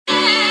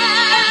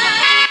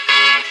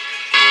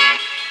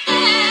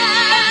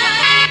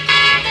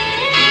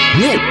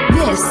This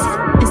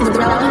is the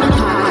Relevant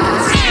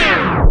Podcast.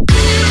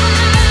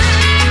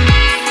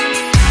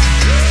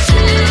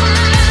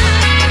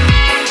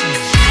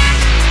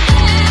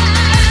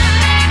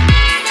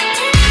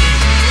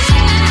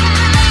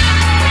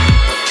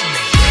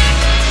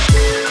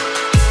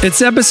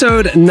 It's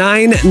episode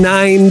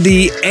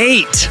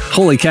 998.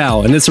 Holy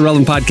cow. And it's a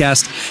Relevant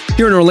Podcast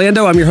here in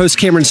Orlando. I'm your host,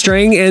 Cameron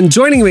Strang. And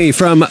joining me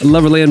from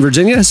Loverland,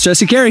 Virginia is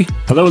Jesse Carey.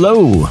 Hello,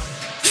 hello.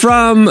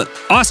 From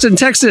Austin,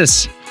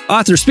 Texas,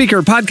 author,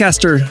 speaker,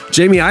 podcaster,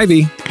 Jamie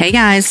Ivey. Hey,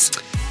 guys.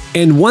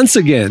 And once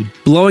again,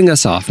 blowing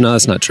us off. No,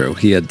 that's not true.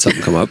 He had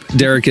something come up.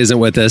 Derek isn't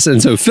with us.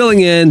 And so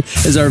filling in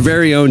is our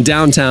very own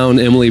downtown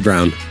Emily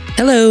Brown.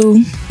 Hello.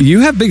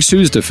 You have big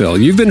shoes to fill.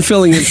 You've been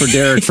filling in for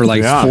Derek for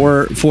like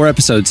four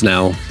episodes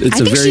now. I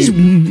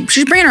think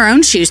she's bringing her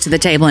own shoes to the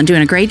table and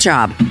doing a great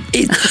job.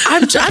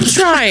 I'm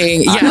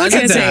trying. Yeah, I was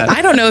going to say,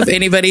 I don't know if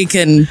anybody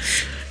can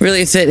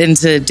really fit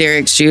into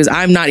Derek's shoes.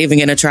 I'm not even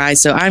going to try,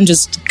 so I'm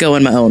just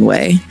going my own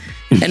way.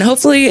 And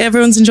hopefully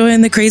everyone's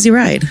enjoying the crazy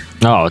ride.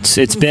 Oh,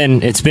 it's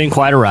been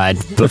quite a ride.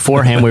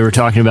 Beforehand, we were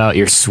talking about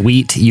your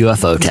sweet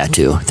UFO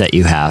tattoo that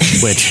you have,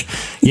 which,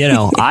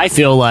 I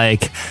feel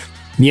like,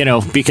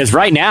 because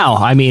right now,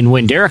 I mean,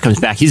 when Derek comes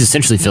back, he's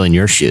essentially filling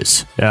your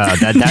shoes.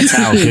 That's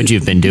how good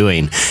you've been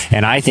doing.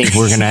 And I think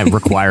we're going to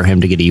require him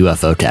to get a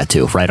UFO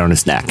tattoo right on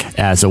his neck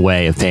as a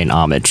way of paying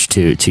homage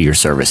to your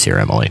service here,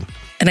 Emily.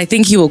 And I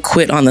think he will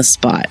quit on the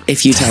spot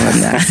if you tell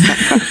him that.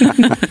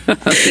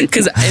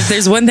 Because if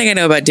there's one thing I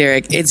know about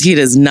Derek, it's he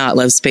does not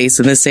love space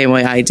in the same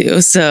way I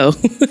do. So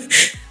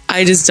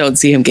I just don't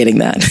see him getting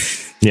that.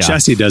 Yeah.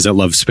 Jesse doesn't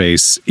love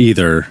space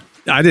either.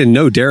 I didn't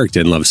know Derek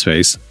didn't love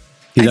space.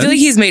 I feel like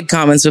he's made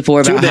comments before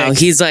about how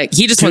he's like,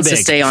 he just wants to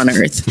stay on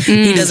Earth.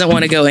 He doesn't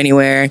want to go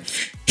anywhere.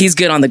 He's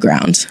good on the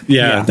ground.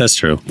 Yeah, that's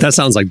true. That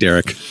sounds like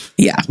Derek.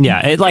 Yeah.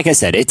 Yeah. Like I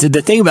said, it's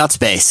the thing about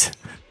space.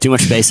 Too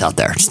much space out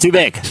there. It's too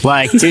big.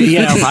 Let's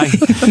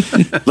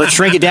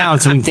shrink it down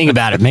so we can think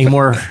about it. Make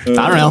more, I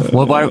don't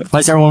know. Why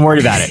is everyone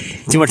worried about it?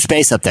 Too much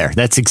space up there.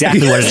 That's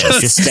exactly what it is.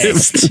 Just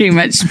space. Too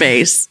much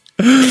space.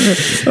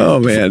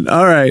 Oh, man.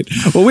 All right.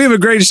 Well, we have a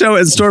great show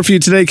in store for you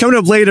today. Coming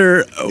up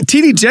later,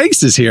 TD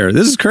Jakes is here.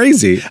 This is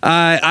crazy.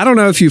 I don't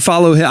know if you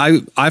follow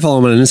him. I follow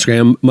him on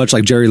Instagram, much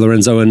like Jerry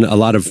Lorenzo, and a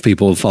lot of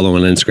people follow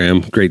him on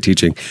Instagram. Great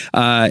teaching.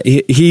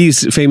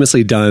 He's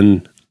famously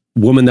done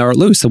Women Thou Art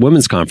Loose, the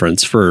women's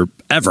conference,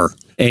 forever.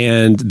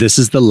 And this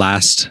is the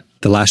last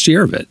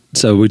year of it.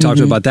 So we talked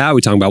about that.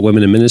 We talked about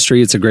women in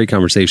ministry. It's a great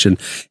conversation.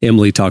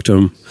 Emily talked to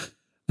him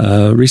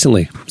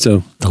recently.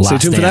 So stay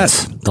tuned for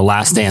that. The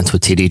Last Dance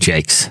with TD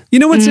Jakes. You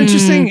know what's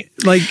interesting?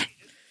 Like,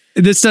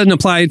 this doesn't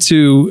apply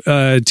to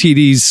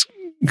TD's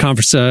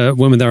conference,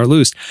 Women That Are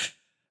Loose,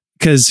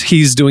 because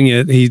he's doing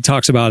it. He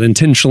talks about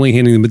intentionally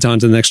handing the baton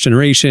to the next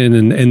generation,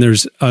 and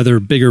there's other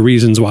bigger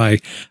reasons why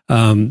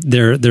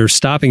they're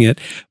stopping it.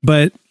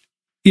 But,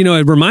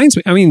 it reminds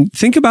me, I mean,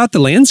 think about the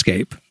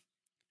landscape.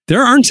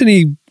 There aren't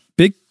any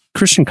big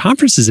Christian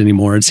conferences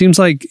anymore. It seems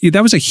like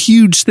that was a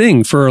huge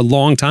thing for a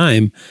long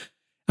time.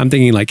 I'm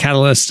thinking like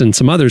Catalyst and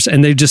some others,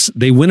 and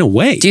they went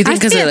away. Do you think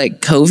because of like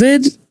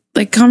COVID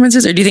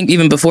conferences, or do you think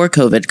even before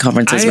COVID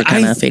conferences were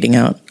kind of fading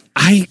out?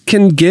 I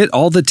can get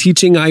all the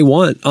teaching I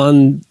want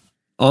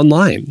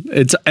online.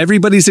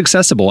 Everybody's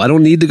accessible. I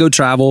don't need to go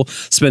travel,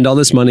 spend all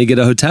this money, get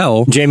a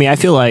hotel. Jamie, I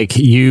feel like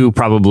you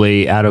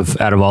probably out of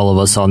all of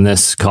us on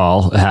this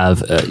call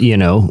have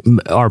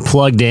are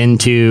plugged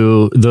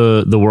into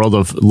the world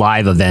of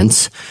live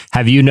events.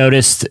 Have you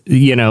noticed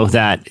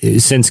that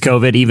since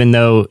COVID, even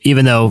though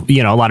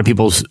a lot of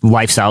people's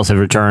lifestyles have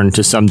returned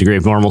to some degree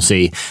of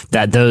normalcy,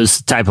 that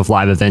those type of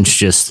live events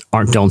just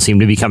don't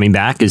seem to be coming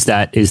back? Is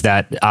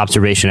that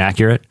observation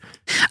accurate?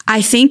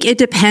 I think it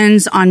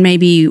depends on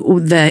maybe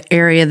the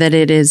area that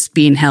it is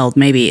being held,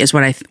 maybe is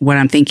what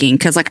I'm thinking.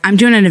 Cause like I'm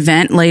doing an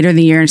event later in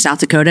the year in South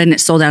Dakota and it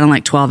sold out in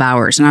like 12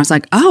 hours. And I was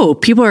like, oh,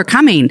 people are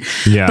coming.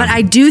 Yeah. But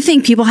I do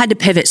think people had to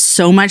pivot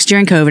so much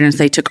during COVID and so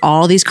they took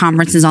all these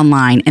conferences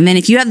online. And then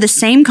if you have the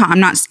same,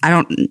 I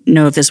don't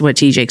know if this is what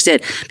TJX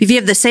did, but if you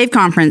have the same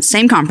conference,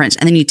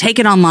 and then you take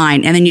it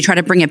online and then you try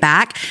to bring it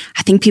back,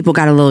 I think people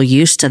got a little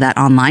used to that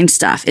online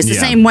stuff. It's the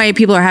same way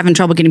people are having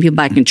trouble getting people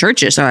back in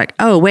churches. So like,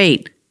 oh,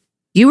 wait.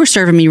 You were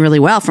serving me really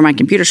well for my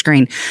computer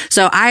screen.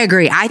 So I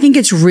agree. I think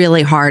it's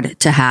really hard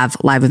to have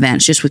live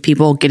events just with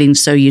people getting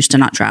so used to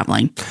not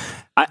traveling.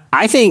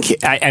 I think,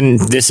 and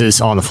this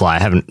is on the fly, I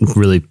haven't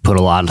really put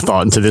a lot of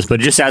thought into this, but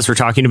just as we're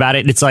talking about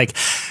it, it's like,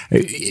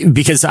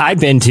 because I've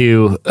been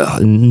to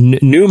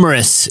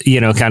numerous,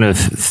 kind of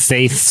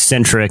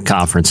faith-centric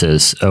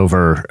conferences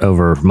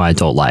over my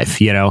adult life,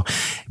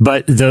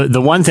 but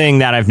the one thing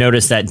that I've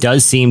noticed that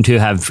does seem to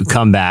have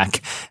come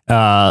back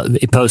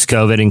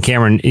post-COVID, and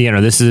Cameron,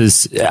 this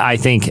is, I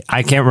think,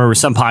 I can't remember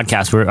some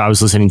podcast where I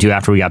was listening to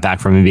after we got back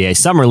from NBA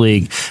Summer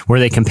League, where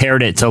they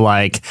compared it to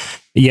like,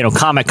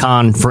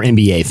 Comic-Con for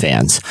NBA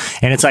fans.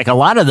 And it's like a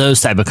lot of those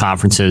type of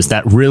conferences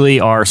that really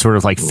are sort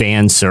of like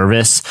fan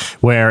service,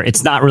 where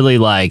it's not really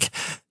like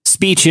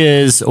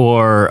speeches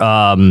or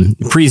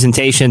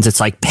presentations. It's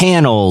like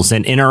panels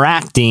and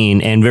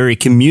interacting and very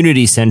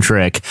community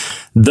centric.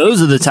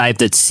 Those are the type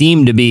that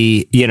seem to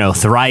be,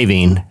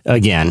 thriving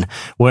again,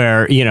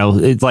 where,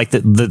 it's like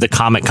the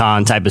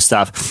Comic-Con type of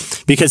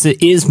stuff, because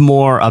it is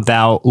more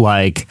about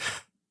like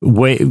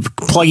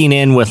plugging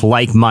in with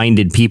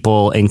like-minded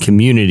people and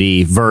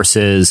community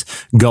versus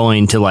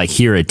going to like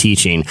hear a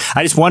teaching.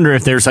 I just wonder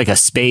if there's like a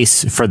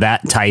space for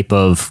that type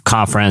of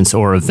conference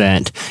or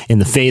event in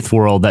the faith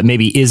world that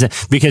maybe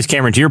isn't, because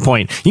Cameron, to your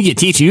point, you get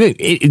teaching,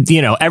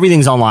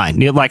 everything's online.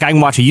 Like I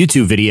can watch a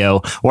YouTube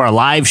video or a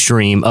live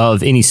stream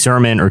of any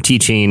sermon or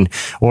teaching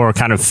or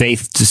kind of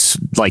faith, just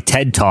like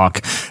TED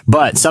Talk,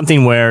 but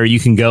something where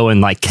you can go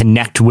and like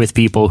connect with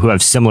people who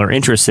have similar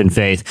interests in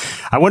faith.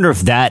 I wonder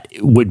if that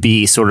would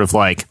be sort of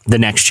like the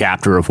next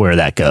chapter of where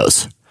that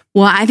goes.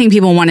 Well, I think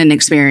people want an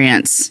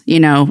experience,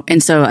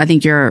 and so I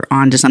think you're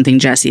on to something,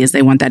 Jesse, is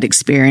they want that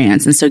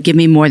experience. And so give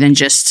me more than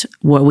just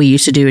what we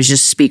used to do is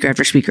just speaker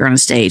after speaker on a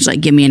stage.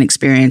 Like give me an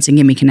experience and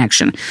give me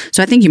connection.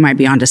 So I think you might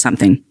be onto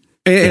something.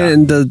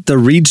 And the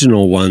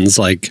regional ones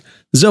like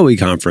Zoe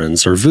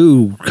Conference or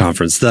VU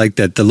Conference, like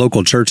that the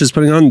local church is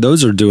putting on,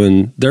 those are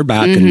they're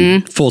back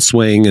in full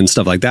swing and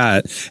stuff like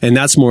that. And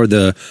that's more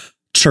the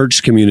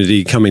church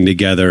community coming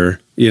together,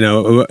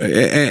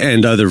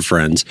 and other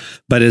friends,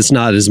 but it's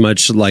not as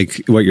much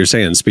like what you're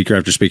saying, speaker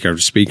after speaker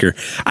after speaker.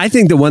 I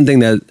think the one thing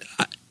that,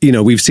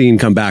 we've seen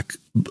come back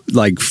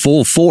like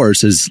full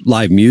force is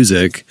live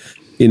music,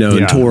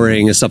 and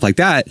touring and stuff like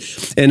that.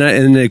 And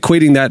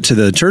equating that to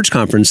the church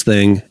conference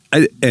thing.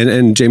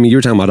 And Jamie, you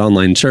were talking about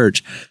online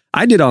church.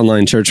 I did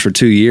online church for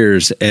 2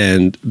 years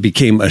and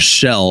became a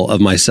shell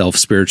of myself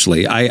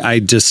spiritually. I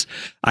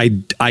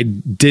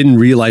didn't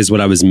realize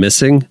what I was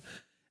missing.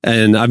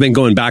 And I've been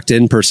going back to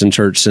in-person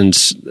church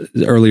since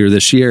earlier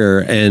this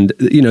year. And,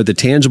 the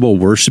tangible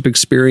worship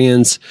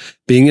experience,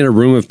 being in a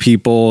room of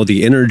people,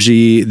 the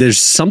energy, there's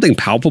something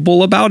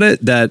palpable about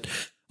it that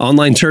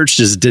online church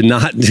just did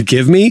not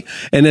give me.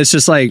 And it's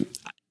just like,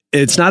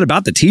 it's not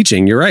about the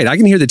teaching. You're right. I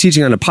can hear the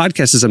teaching on a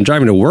podcast as I'm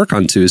driving to work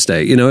on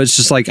Tuesday. It's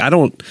just like,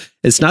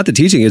 it's not the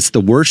teaching. It's the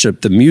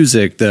worship, the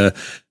music, the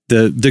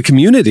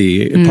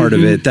community part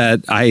of it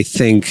that I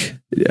think,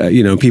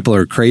 people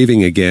are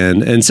craving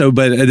again. And so,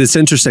 but it's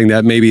interesting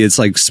that maybe it's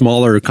like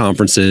smaller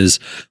conferences,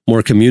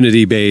 more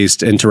community-based,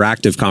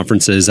 interactive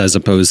conferences, as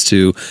opposed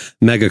to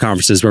mega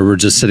conferences where we're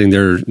just sitting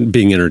there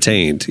being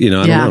entertained. I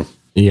don't know.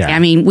 Yeah. I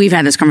mean, we've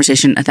had this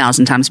conversation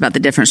 1,000 times about the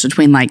difference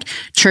between like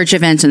church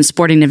events and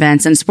sporting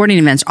events. And sporting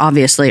events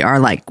obviously are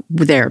like,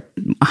 they're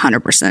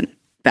 100%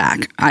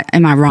 back.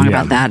 Am I wrong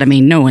about that? I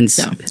mean, no one's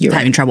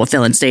having trouble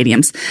filling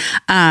stadiums.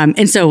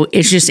 And so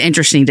it's just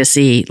interesting to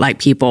see like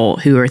people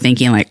who are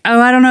thinking like, oh,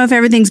 I don't know if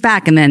everything's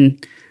back. And then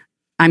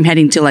I'm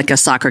heading to like a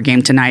soccer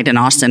game tonight in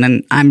Austin,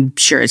 and I'm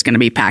sure it's going to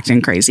be packed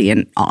and crazy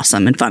and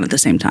awesome and fun at the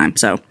same time.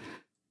 So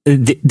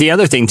the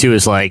other thing too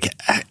is like,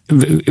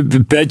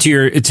 but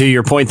to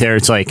your point there,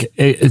 it's like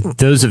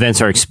those events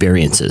are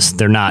experiences.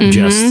 They're not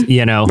just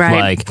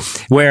like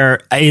where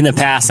in the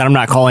past. And I'm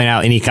not calling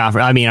out any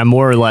conference. I mean, I'm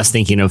more or less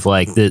thinking of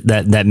like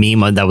that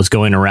meme that was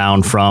going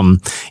around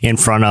from in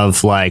front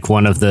of like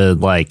one of the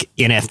like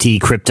NFT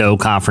crypto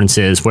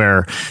conferences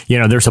where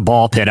there's a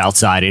ball pit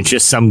outside and it's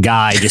just some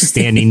guy just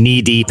standing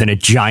knee deep in a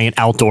giant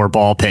outdoor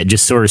ball pit,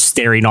 just sort of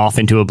staring off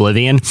into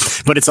oblivion.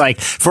 But it's like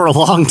for a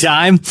long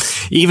time,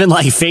 even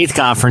like faith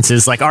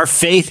conferences, like our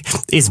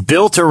faith is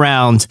built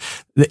around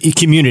the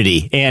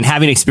community and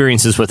having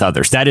experiences with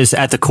others. That is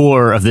at the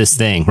core of this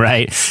thing,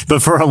 right?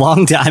 But for a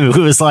long time, it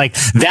was like,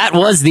 that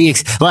was the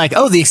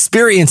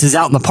experience is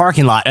out in the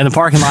parking lot, and the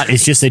parking lot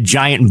is just a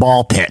giant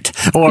ball pit,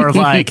 or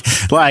like,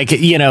 a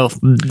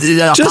just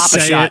Papa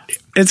Shot.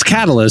 It's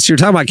Catalyst. You're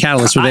talking about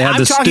Catalyst where they have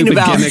the stupid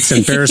gimmicks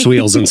and Ferris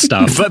wheels and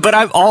stuff. But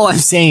I'm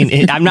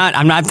saying, I'm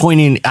not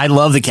pointing. I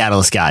love the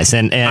Catalyst guys,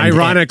 and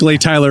ironically,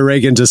 Tyler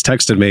Reagan just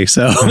texted me,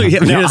 so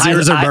his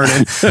ears are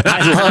burning.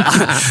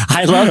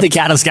 I love the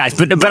Catalyst guys,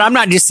 but I'm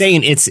not just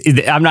saying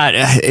I'm not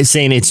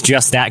saying it's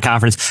just that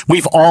conference.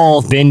 We've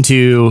all been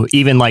to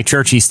even like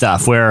churchy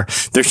stuff where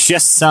there's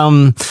just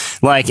some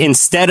like,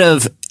 instead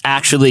of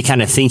actually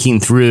kind of thinking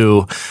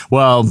through,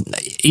 well,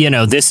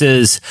 this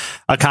is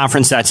a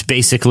conference that's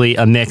basically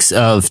a mix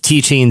of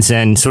teachings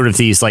and sort of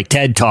these like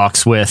TED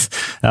Talks with,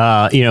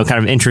 kind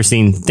of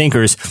interesting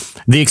thinkers.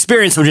 The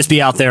experience will just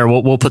be out there.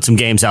 We'll put some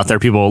games out there.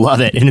 People will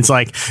love it. And it's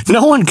like,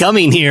 no one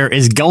coming here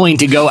is going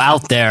to go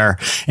out there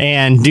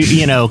and do,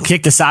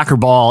 kick the soccer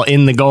ball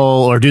in the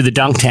goal or do the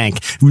dunk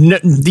tank.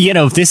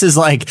 This is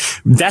like,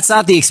 that's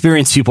not the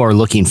experience people are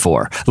looking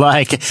for.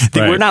 Like,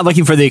 we're not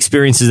looking for the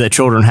experiences that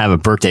children have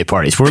at birthday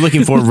parties. We're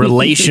looking for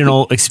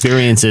relational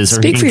experiences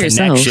or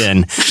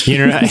connection.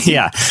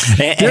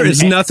 There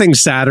is nothing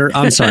sadder.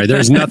 I'm sorry.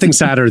 There's nothing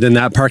sadder than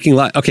that parking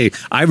lot. Okay.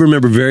 I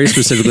remember very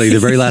specifically the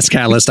very last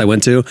Catalyst I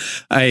went to,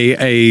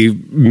 a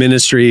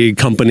ministry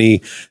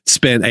company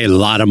spent a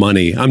lot of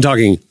money. I'm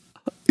talking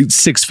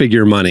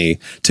 6-figure money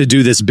to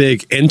do this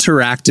big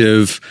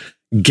interactive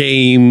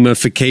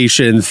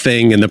gamification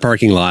thing in the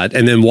parking lot.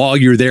 And then while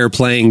you're there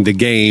playing the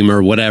game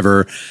or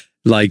whatever,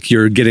 like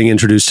you're getting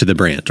introduced to the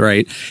brand,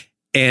 right?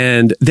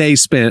 And they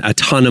spent a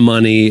ton of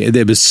money.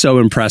 It was so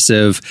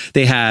impressive.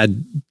 They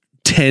had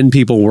 10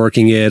 people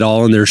working it,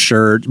 all in their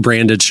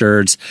branded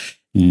shirts.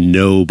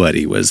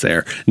 Nobody was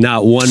there,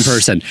 not one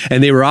person.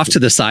 And they were off to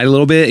the side a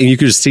little bit, and you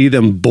could see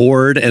them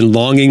bored and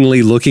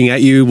longingly looking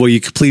at you. Will you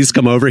please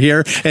come over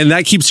here? And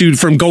that keeps you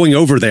from going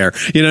over there.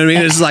 You know what I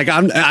mean? It's like,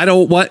 I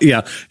don't want,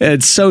 yeah.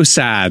 It's so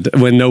sad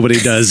when nobody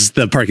does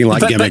the parking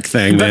lot gimmick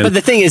thing, man. But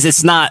the thing is,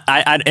 it's not,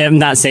 I am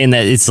not saying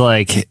that it's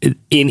like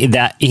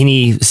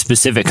any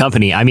specific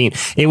company. I mean,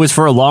 it was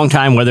for a long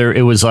time, whether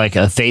it was like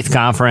a faith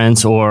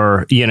conference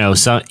or,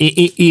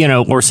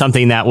 or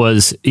something that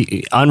was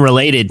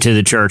unrelated to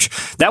the church.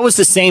 That was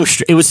the same.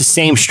 It was the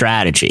same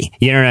strategy.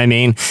 You know what I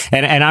mean?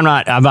 And I'm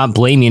not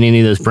blaming any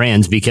of those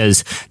brands,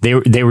 because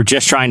they were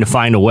just trying to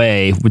find a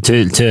way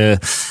to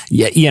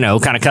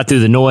kind of cut through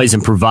the noise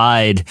and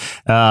provide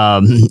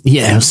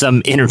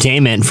some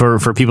entertainment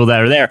for people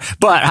that are there.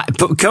 But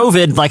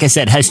COVID, like I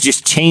said, has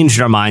just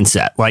changed our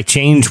mindset, like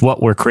changed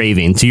what we're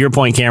craving. To your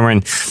point,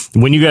 Cameron,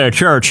 when you go to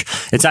church,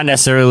 it's not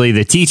necessarily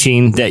the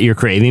teaching that you're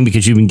craving,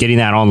 because you've been getting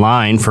that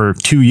online for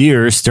 2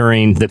 years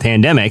during the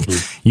pandemic.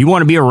 Mm-hmm. You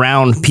want to be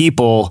around people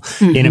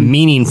in a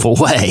meaningful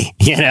way,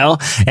 and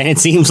it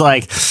seems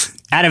like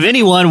out of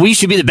anyone, we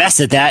should be the best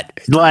at that.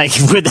 Like,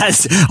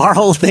 that's our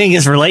whole thing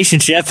is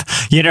relationship.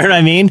 You know what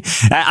I mean?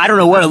 I don't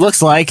know what it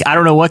looks like. I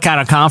don't know what kind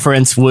of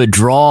conference would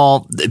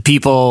draw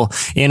people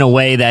in a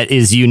way that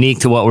is unique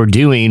to what we're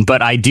doing.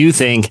 But I do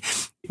think,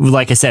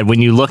 like I said,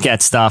 when you look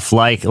at stuff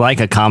like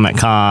a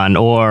Comic-Con,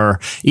 or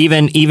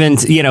even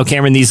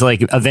Cameron, these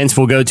like events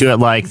we'll go to at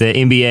like the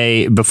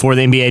NBA, before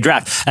the NBA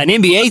draft, an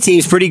NBA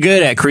team's pretty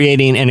good at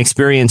creating an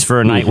experience for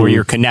a night where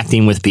you're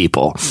connecting with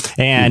people.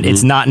 And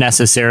it's not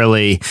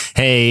necessarily,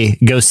 hey,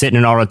 go sit in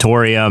an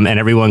auditorium and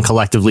everyone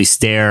collectively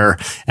stare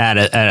at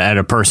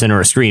a person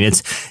or a screen.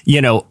 It's,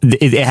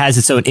 it has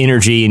its own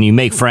energy, and you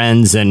make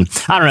friends. And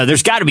I don't know,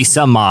 there's got to be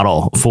some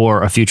model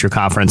for a future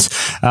conference.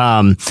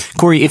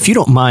 Corey, if you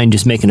don't mind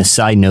just making a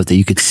side note that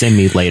you could send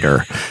me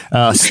later.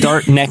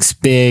 Start next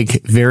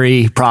big,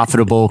 very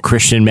profitable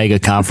Christian mega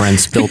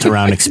conference built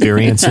around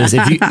experiences.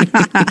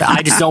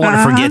 I just don't want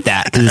to forget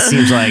that, because it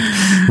seems like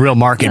real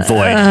market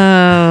void.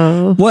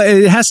 Well,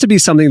 it has to be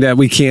something that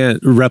we can't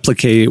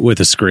replicate with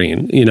a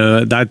screen.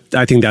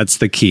 I think that's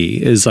the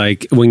key, is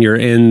like when you're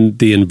in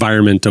the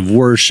environment of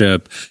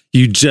worship,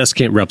 you just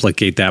can't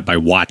replicate that by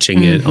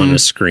watching it on a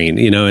screen,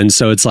 and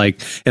so it's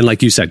like, and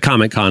like you said,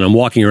 Comic-Con, I'm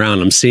walking around,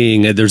 I'm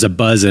seeing there's a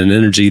buzz and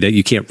energy that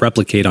you can't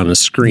replicate on a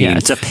screen. Yeah,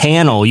 it's a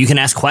panel. You can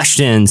ask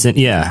questions, and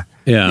yeah.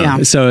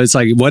 So it's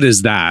like, what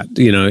is that?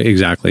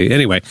 Exactly.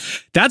 Anyway,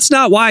 that's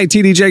not why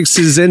TD Jakes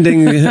is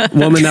ending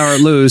Woman Thou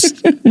Art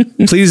Loosed.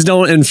 Please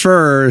don't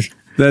infer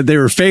that they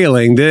were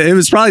failing. It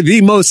was probably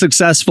the most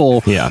successful,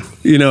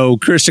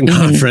 Christian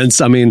conference.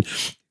 I mean,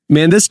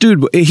 man, this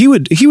dude, he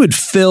would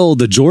fill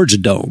the Georgia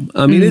Dome.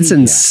 I mean, it's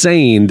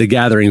insane, the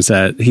gatherings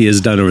that he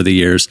has done over the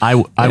years. I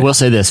will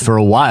say this, for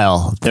a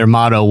while, their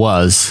motto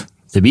was,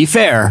 to be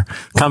fair,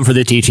 come for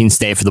the teaching,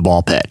 stay for the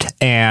ball pit.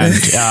 And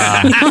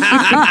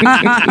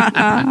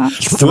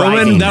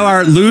Woman, thou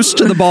art loose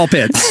to the ball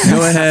pit.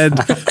 Go ahead.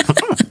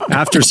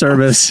 After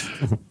service,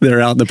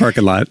 they're out in the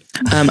parking lot.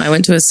 I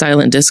went to a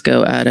silent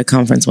disco at a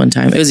conference one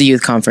time. It was a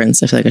youth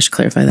conference. I feel like I should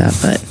clarify that.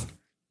 But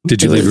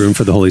did you leave room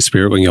for the Holy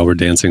Spirit when y'all were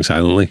dancing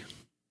silently?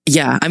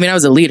 Yeah, I mean, I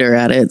was a leader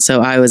at it,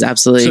 so I was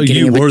absolutely. So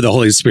you were the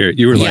Holy Spirit.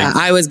 You were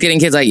I was getting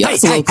kids like,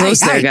 it's a little close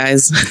there,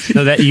 guys.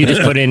 So that you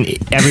just put in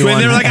everyone.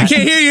 When they're like, I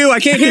can't hear you.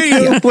 What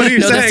are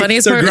you saying? The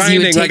funniest part is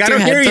you take your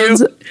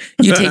headphones.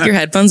 You take your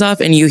headphones off,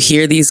 and you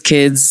hear these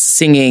kids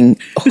singing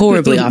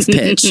horribly off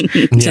pitch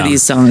to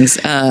these songs.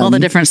 All the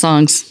different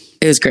songs.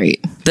 It was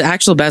great. The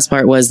actual best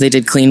part was they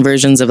did clean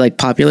versions of like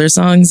popular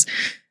songs.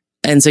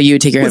 And so you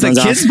would take your headphones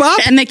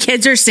off. And the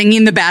kids are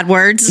singing the bad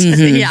words.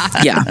 Yeah.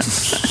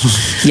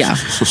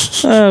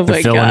 Oh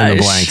my gosh. Filling in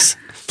the blanks.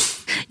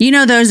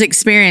 Those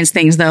experience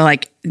things though,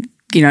 like,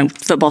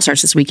 football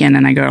starts this weekend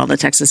and I go to all the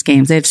Texas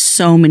games. They have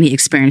so many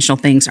experiential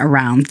things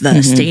around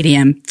the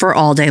stadium for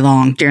all day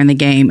long during the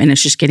game. And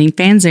it's just getting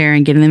fans there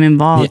and getting them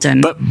involved. Yeah,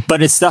 and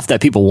but it's stuff that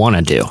people want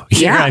to do.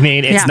 You know what I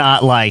mean? It's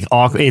not like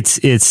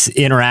it's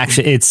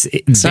interaction. It's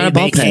not a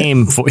ball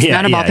pit.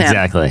 Not a ball pit.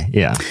 Exactly.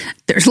 Yeah.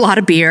 There's a lot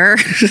of beer.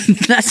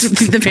 That's what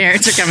the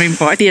parents are coming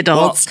for. The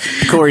adults.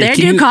 Well, Corey, they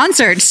do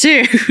concerts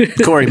too.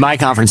 Corey, my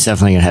conference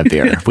definitely gonna have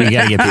beer. We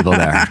got to get people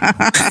there.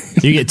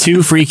 You get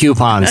 2 free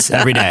coupons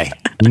every day.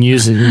 And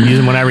use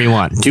them whenever you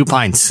want. 2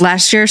 pints.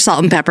 Last year,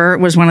 Salt and Pepper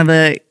was one of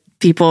the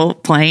people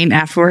playing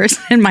afterwards,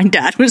 and my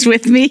dad was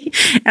with me,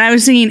 and I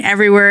was singing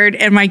every word,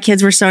 and my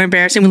kids were so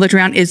embarrassed. And we looked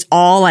around; it's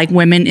all like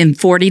women in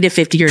 40 to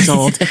 50 years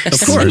old,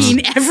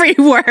 singing every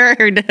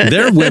word.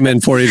 They're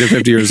women 40 to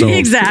 50 years old.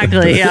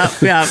 Exactly. Yeah.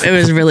 It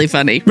was really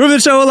funny. Move the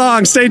show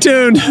along. Stay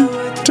tuned.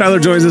 Tyler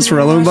joins us for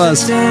Ellen and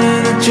Buzz.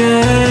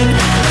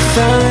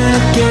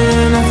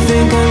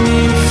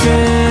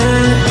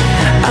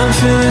 I'm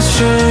feeling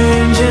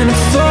strange and a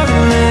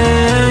foreign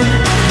land.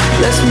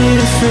 Let's meet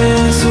a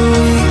friend so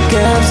we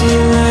can see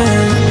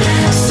land.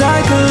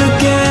 Cycle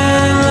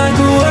again like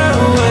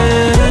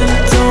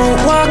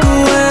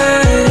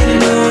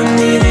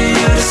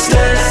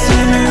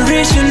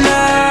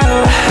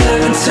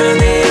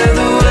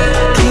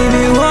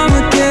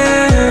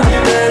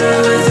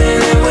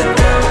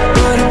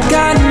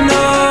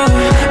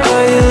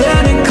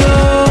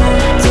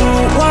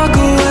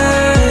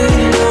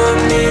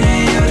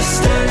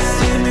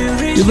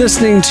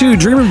listening to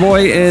Dreamer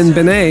Boy and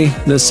Benet.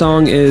 The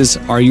song is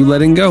Are You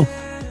Letting Go?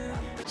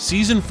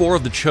 Season 4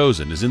 of The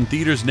Chosen is in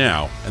theaters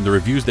now, and the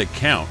reviews that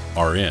count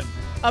are in.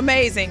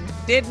 Amazing.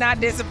 Did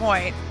not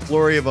disappoint.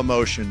 Flurry of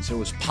emotions. It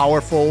was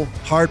powerful,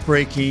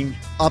 heartbreaking,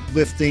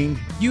 uplifting.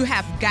 You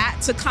have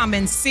got to come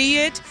and see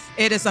it.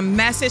 It is a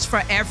message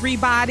for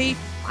everybody.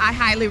 I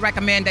highly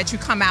recommend that you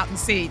come out and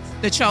see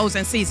The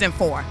Chosen Season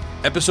 4.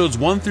 Episodes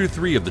 1 through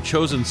 3 of The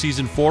Chosen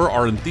Season 4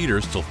 are in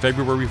theaters till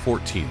February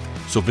 14th.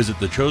 So visit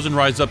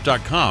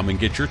thechosenriseup.com and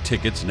get your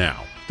tickets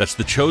now. That's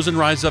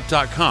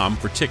thechosenriseup.com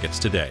for tickets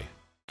today.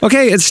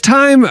 Okay, it's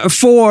time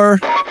for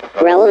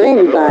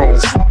Relevant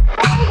Buzz.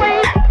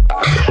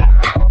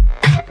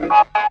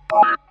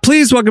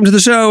 Please welcome to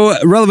the show,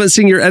 Relevant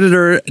Senior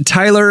Editor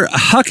Tyler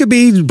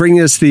Huckabee,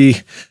 bringing us the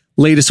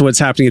latest of what's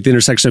happening at the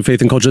intersection of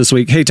faith and culture this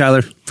week. Hey,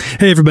 Tyler.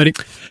 Hey, everybody.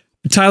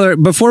 Tyler,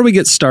 before we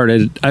get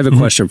started, I have a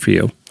question for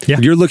you. Yeah.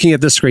 You're looking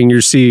at the screen,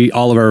 you see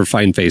all of our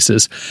fine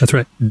faces. That's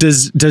right.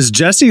 Does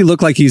Jesse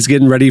look like he's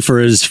getting ready for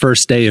his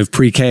first day of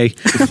pre-K?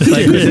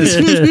 Like with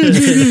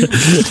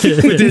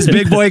his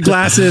big boy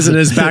glasses and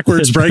his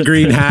backwards bright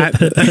green hat?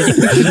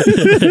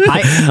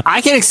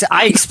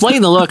 I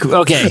explain the look.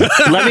 Okay,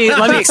 let me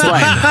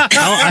explain.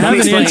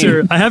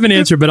 I have an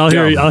answer, but I'll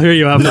hear you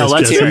out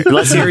first.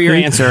 Let's hear your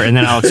answer, and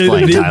then I'll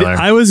explain, Tyler.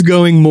 I was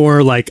going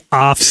more like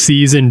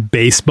off-season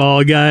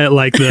baseball guy,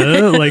 like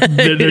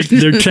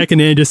they're checking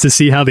in just to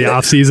see how the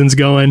off season's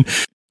going.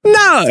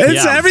 No,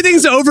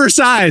 everything's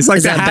oversized.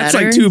 Like the hat's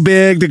like too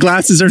big, the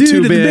glasses are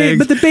too big.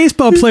 But the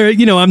baseball player,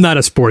 I'm not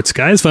a sports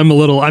guy, so I'm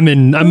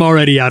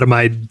already out of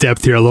my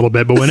depth here a little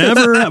bit. But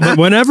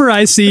whenever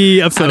I see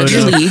a photo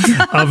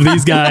of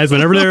these guys,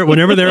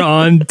 whenever they're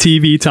on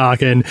TV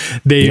talking,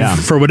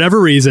 for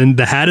whatever reason,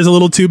 the hat is a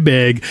little too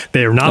big.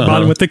 They are not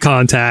bothering with the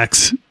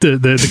contacts.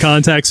 The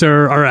contacts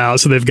are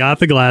out, so they've got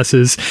the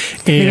glasses.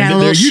 And they got a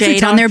little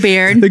shade on their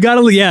beard. They got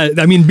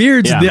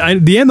beards. Yeah.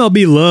 The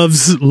MLB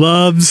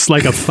loves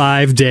like a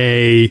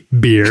 5-day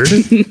beard.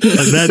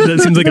 that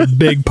seems like a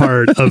big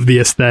part of the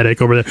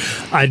aesthetic over there.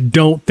 I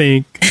don't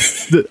think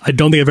I've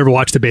ever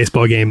watched a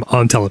baseball game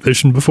on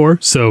television before.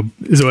 So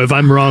if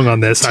I'm wrong on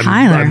this,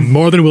 I'm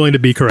more than willing to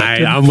be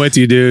correct. I'm with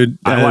you, dude.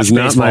 I watch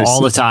baseball all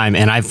the time,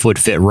 and I would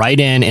fit right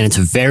in, and it's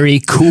a very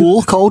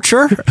cool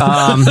culture.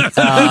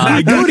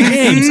 I go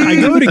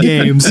to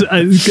games.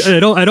 I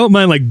don't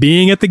mind like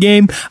being at the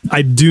game.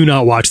 I do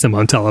not watch them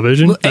on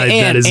television.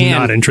 That is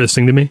not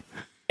interesting to me.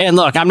 And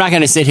look, I'm not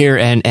going to sit here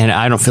and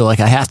I don't feel like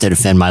I have to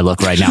defend my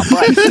look right now. But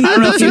I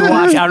don't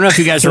know if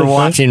you guys are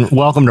watching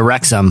Welcome to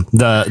Wrexham,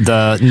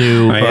 the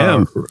new. I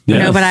am.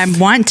 No, but I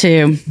want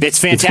to. It's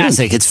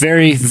fantastic. It's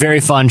very, very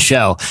fun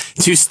show.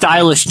 Two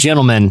stylish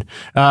gentlemen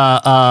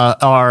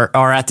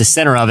are at the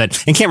center of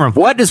it. And Cameron,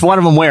 what does one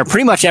of them wear?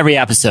 Pretty much every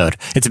episode.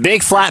 It's a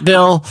big flat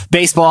bill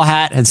baseball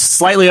hat. It's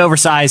slightly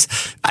oversized.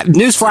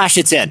 Newsflash,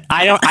 it's in.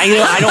 I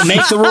don't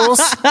make the rules.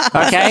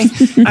 Okay,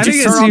 I think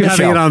it's you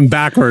having it on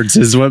backwards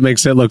is what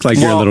makes it look like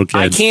you're a little kid.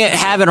 I can't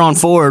have it on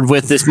forward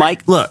with this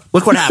mic. Look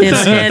what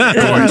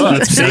happens.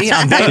 Look, see,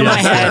 I'm banging my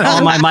head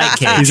on my mic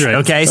cage. Right.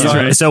 Okay,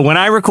 so when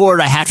I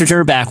record, I have to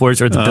turn it backwards,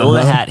 or the bill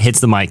of the hat hits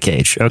the mic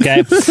cage.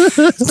 Okay,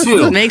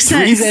 makes sense. The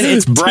reason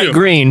it's bright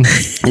green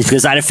is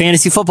because I had a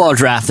fantasy football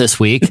draft this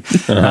week,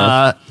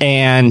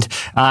 and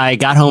I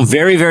got home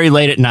very, very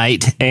late at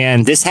night.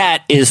 And this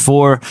hat is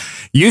for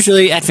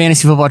usually at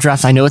fantasy football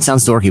drafts. I know it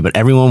sounds dorky, but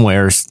everyone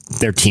wears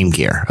their team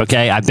gear.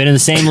 Okay, I've been in the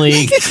same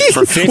league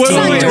for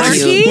 15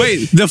 years.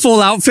 Wait, the full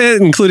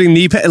outfit, including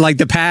the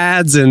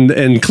pads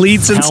and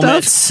cleats and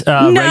helmets,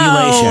 stuff?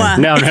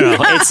 Regulation.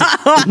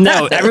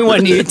 No.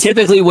 Everyone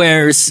typically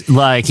wears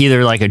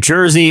either a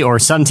jersey or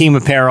Sun Team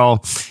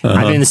apparel.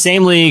 I've been in the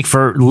same league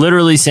for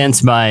literally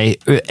since my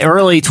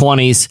early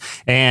 20s,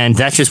 and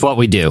that's just what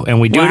we do.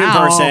 And we do it in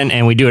person,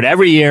 and we do it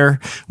every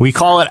year. We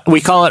call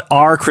it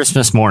our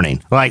Christmas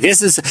morning.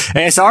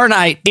 It's our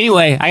night.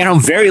 Anyway, I got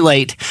home very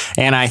late,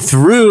 and I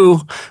threw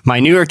my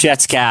New York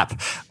Jets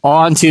cap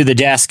onto the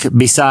desk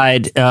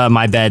beside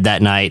my bed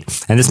that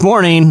night. And this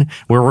morning,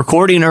 we're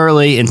recording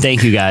early, and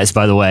thank you guys,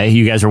 by the way.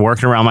 You guys are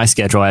working around my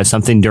schedule. I have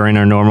something during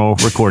our normal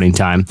recording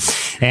time.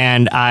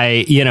 And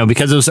I,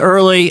 because it was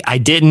early, I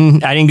didn't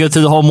go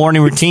through the whole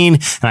morning routine,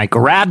 and I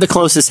grabbed the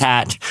closest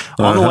hat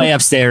on the way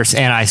upstairs,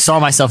 and I saw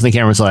myself in the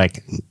camera, was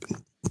like,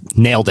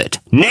 nailed it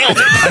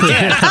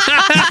again.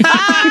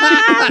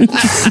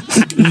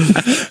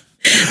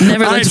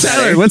 Never all right,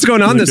 Tyler, what's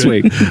going on this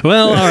week?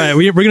 Well, all right,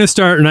 we're going to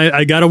start, and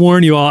I got to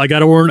warn you all. I got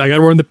to warn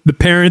the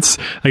parents.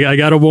 I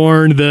got to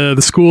warn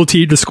the school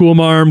the school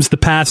marms, the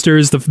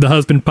pastors, the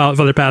husband,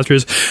 father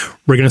pastors.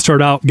 We're going to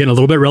start out getting a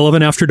little bit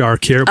relevant after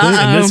dark here.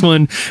 And this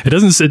one, it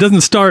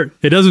doesn't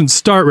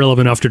start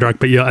relevant after dark,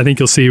 but I think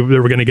you'll see that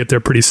we're going to get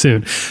there pretty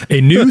soon. A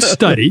new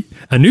study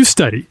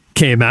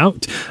came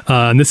out,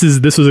 and this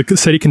was a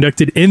study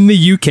conducted in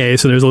the UK.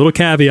 So there's a little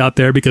caveat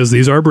there because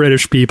these are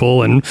British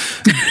people, and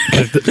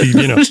we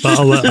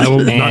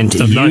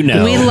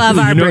love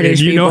our British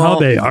people. You know how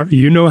they are.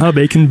 You know how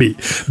they can be.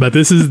 But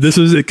this was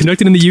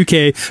conducted in the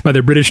UK by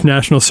the British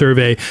National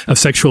Survey of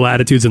Sexual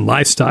Attitudes and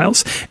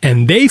Lifestyles,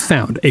 and they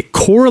found a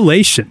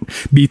correlation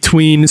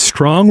between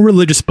strong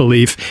religious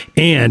belief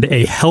and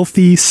a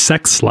healthy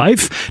sex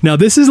life. Now,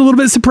 this is a little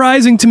bit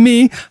surprising to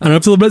me. I don't know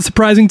if it's a little bit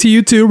surprising to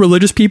you too.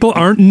 Religious people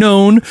aren't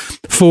known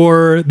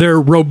for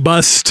their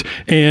robust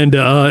and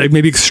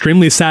maybe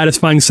extremely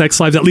satisfying sex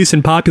lives, at least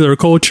in popular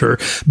culture.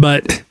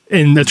 But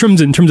in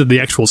terms of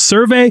the actual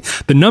survey,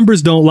 the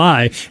numbers don't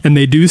lie, and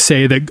they do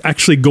say that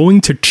actually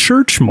going to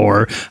church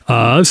more,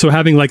 so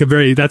having like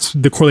that's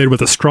correlated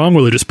with a strong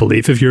religious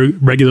belief, if you're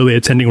regularly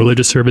attending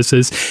religious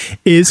services,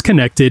 is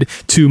connected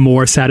to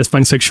more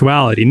satisfying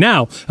sexuality.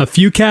 Now, a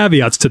few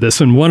caveats to this,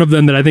 and one of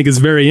them that I think is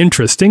very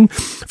interesting.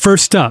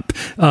 First up,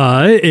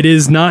 it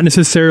is not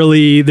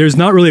necessarily, there's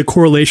not really a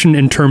correlation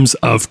in terms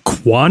of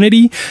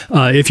quantity.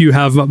 If you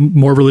have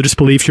more religious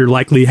belief, you're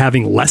likely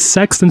having less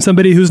sex than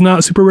somebody who's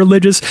not super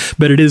religious.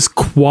 But it is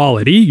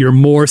quality. You're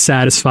more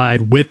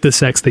satisfied with the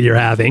sex that you're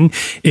having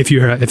if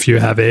you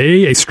have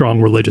a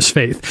strong religious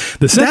faith.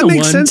 The second that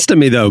makes sense to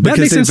me though,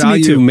 because they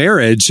value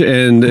marriage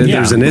and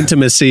there's an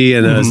intimacy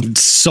and a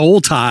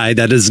soul tie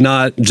that is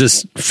not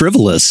just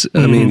frivolous.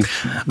 I mean,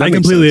 I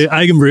agree.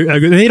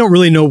 They don't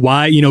really know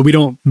why. We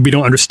don't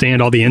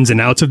understand all the ins and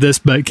outs of this.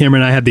 But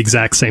Cameron and I had the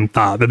exact same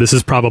thought that this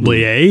is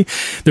probably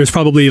there's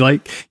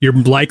probably you're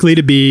likely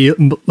to be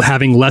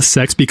having less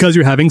sex because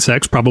you're having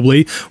sex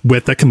probably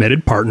with a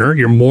committed partner.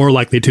 You're more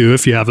likely to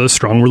if you have a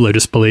strong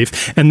religious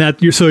belief, and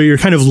that you're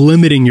kind of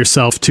limiting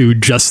yourself to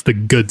just the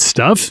good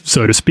stuff,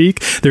 so to speak.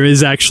 There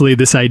is actually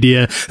this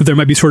idea that there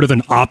might be sort of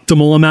an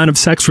optimal amount of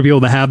sex for people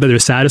to have that they're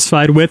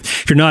satisfied with.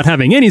 If you're not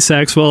having any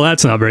sex, well,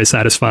 that's not very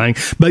satisfying.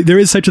 But there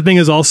is such a thing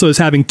as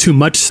having too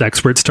much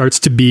sex, where it starts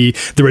to be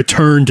the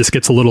return just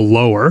gets a little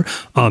lower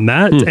on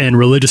that, and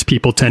religious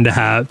people tend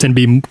to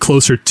be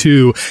closer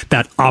to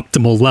that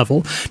optimal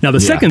level. Now,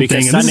 the second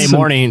thing, Sunday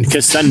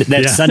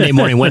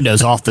morning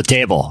window's off the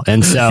table.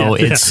 And so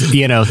it's,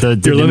 the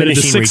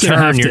diminishing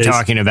return you're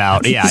talking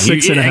about. Yeah,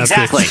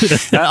 exactly.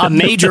 A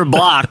major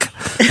block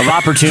of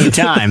opportune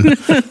time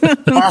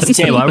off the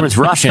table. Everyone's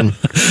rushing,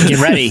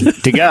 getting ready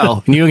to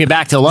go. And you get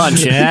back to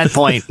lunch, and at that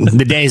point,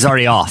 the day's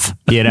already off,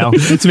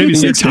 It's maybe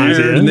 6 days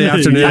in the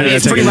afternoon. I mean,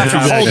 it's pretty much the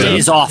whole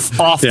day's off the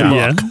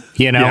book,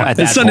 at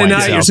that Sunday point.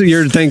 night, so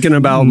you're thinking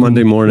about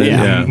Monday morning.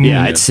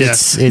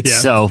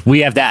 It's so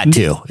we have that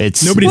too.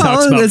 It's nobody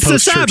talks about it's the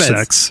post-church Sabbath.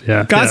 sex.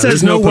 Yeah. God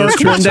says no work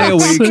one day a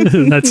week.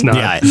 That's not.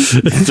 Yeah,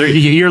 so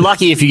you're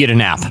lucky if you get a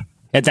nap.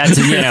 But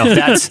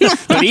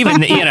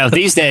even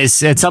these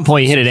days, at some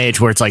point you hit an age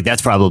where it's like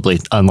that's probably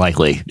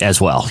unlikely as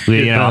well.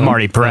 I'm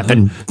already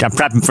prepping. I'm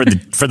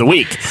prepping for the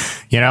week.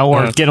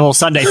 Or get a little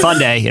Sunday fun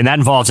day, and that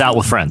involves out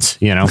with friends.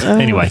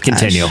 Anyway,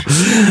 continue.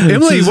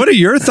 Emily, what are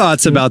your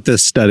thoughts about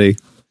this study?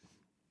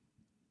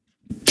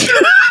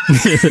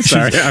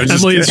 Sorry,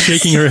 Emily is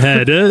shaking her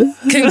head.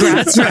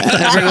 Congrats for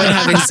everyone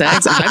having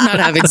sex. I'm not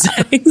having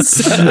sex.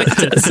 So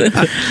it doesn't.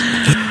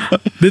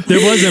 There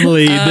was,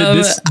 Emily,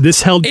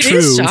 this held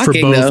true for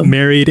both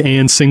married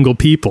and single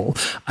people.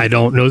 I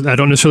don't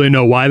necessarily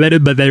know why that is,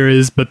 but there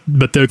is, but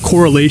the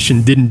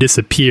correlation didn't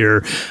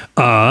disappear,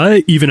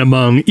 even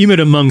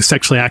among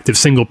sexually active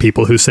single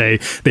people who say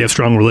they have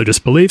strong religious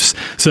beliefs.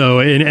 So,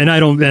 and I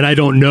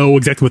don't know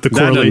exactly what the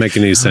correlation. That doesn't make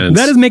any sense.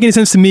 That doesn't make any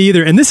sense to me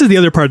either. And this is the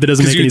other part that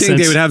doesn't make any sense. You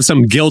think they would have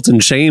some guilt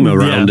and shame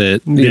around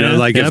it?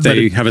 If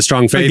they have a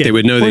strong faith, they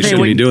would know they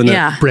shouldn't be doing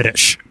that.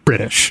 British.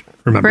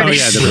 Remember?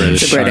 British. Oh, yeah,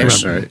 the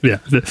British. Yeah.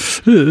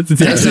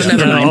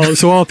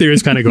 So all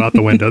theories kind of go out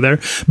the window there.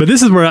 But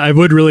this is where I'd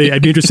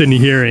be interested in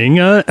hearing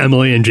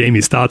Emily and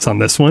Jamie's thoughts on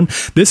this one.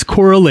 This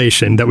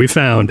correlation that we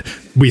found,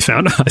 I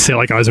say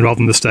like I was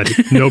involved in the study.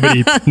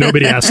 Nobody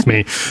asked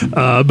me.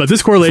 But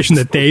this correlation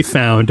that they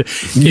found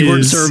You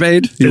weren't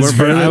surveyed?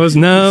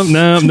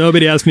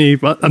 Nobody asked me.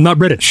 Well, I'm not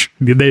British.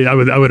 I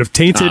would have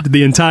tainted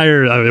the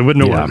entire, I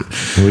wouldn't know why.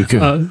 We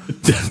could.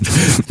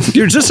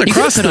 You're just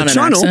across the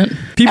channel.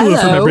 People who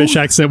from a British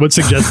accent would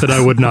suggest that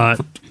I would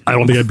not. I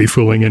don't think I'd be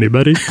fooling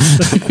anybody.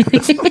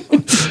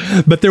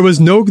 But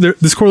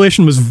this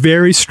correlation was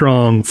very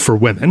strong for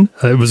women.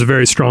 It was a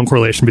very strong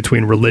correlation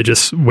between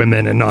religious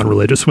women and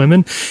non-religious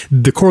women.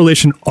 The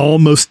correlation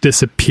almost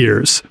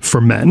disappears for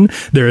men.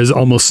 There is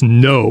almost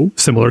no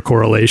similar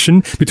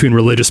correlation between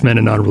religious men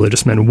and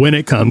non-religious men when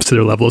it comes to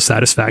their level of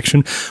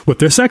satisfaction with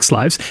their sex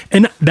lives.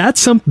 And that's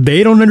something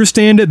they don't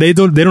understand it. They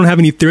don't have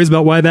any theories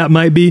about why that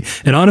might be.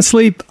 And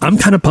honestly, I'm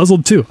kind of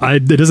puzzled too.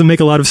 It doesn't make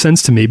a lot of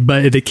sense to me,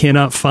 but they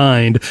cannot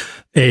find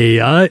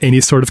any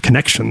sort of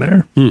connection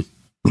there.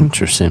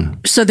 Interesting.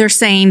 So they're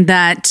saying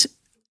that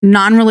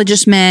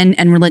non-religious men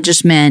and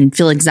religious men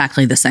feel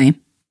exactly the same.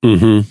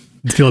 Mm-hmm.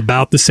 They feel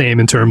about the same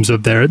in terms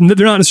of they're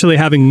not necessarily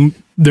having,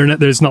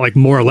 there's not like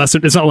more or less.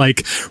 It's not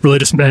like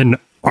religious men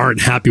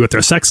aren't happy with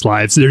their sex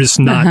lives. They're just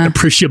not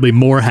appreciably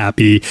more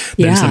happy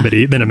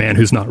than a man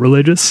who's not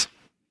religious.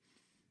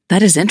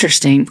 That is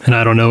interesting. And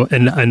I don't know,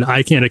 and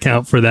I can't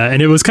account for that.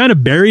 And it was kind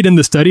of buried in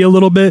the study a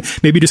little bit,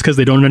 maybe just because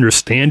they don't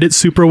understand it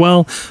super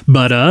well.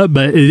 But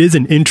it is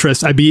an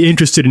interest. I'd be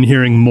interested in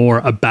hearing more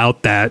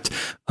about that,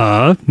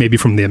 maybe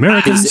from the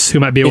Americans who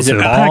might be able to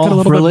unpack it a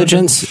little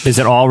religions? bit. Is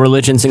it all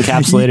religions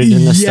encapsulated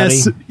in the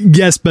study?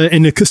 Yes, but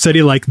in a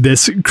study like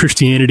this,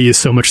 Christianity is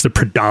so much the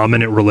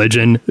predominant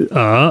religion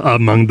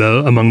among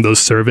those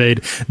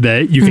surveyed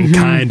that you can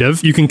kind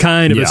of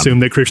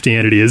assume that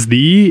Christianity is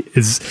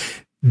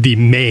the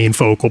main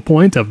focal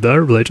point of the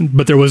religion,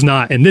 but there was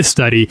not in this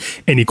study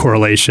any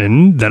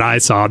correlation that I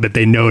saw that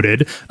they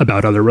noted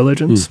about other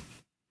religions.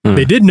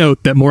 They did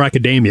note that more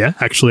academia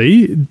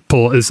actually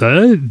is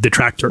a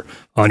detractor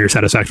on your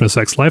satisfaction with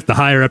sex life. The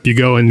higher up you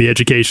go in the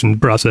education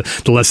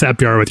process, the less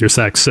happy you are with your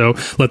sex. So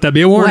let that be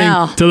a warning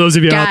to those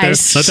of you out there.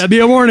 Let that be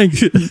a warning.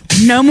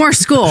 No more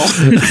school.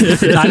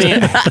 I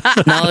mean,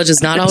 knowledge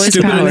is not always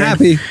stupid power. and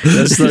happy.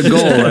 That's the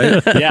goal,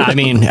 right? Yeah, I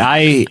mean,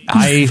 I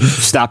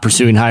stopped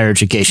pursuing higher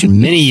education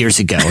many years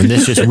ago, and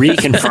this just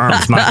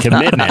reconfirms my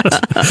commitment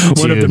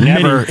to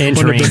never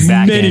entering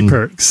back in.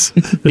 Perks.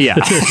 Yeah.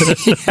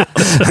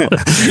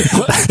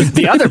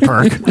 The other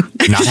perk,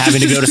 not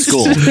having to go to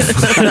school.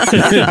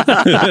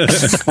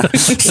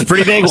 It's a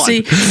pretty big one.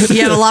 See,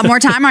 you have a lot more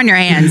time on your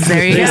hands.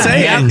 There you go.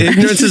 Say,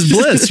 ignorance is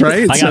bliss,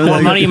 right? I got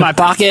more money in my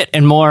pocket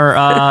and more,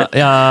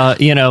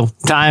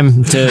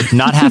 time to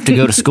not have to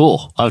go to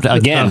school.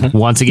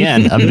 Once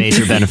again, a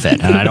major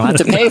benefit. And I don't have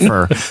to pay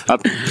for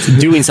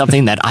doing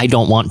something that I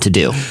don't want to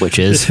do, which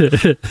is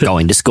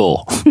going to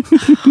school.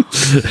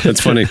 That's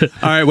funny.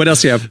 All right, what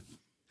else do you have?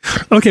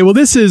 Okay, well,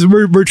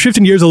 we're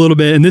shifting gears a little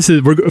bit, and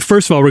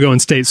first of all, we're going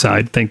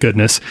stateside, thank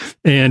goodness,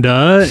 and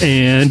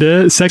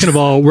second of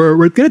all, we're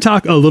going to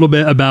talk a little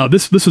bit about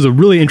this. This was a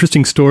really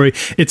interesting story.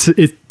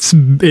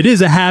 It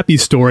is a happy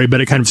story,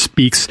 but it kind of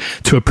speaks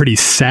to a pretty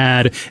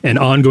sad and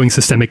ongoing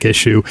systemic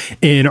issue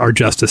in our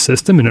justice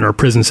system and in our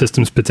prison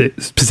system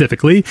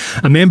specifically.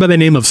 A man by the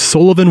name of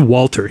Sullivan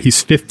Walter.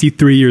 He's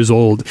 53 years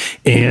old,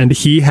 and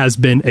he has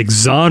been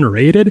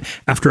exonerated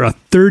after a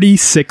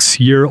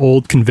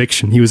 36-year-old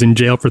conviction. He was in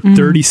jail for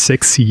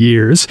 36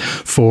 years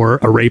for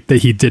a rape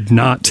that he did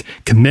not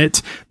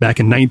commit back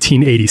in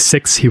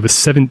 1986. He was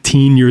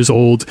 17 years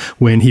old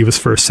when he was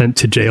first sent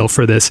to jail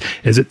for this.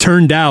 As it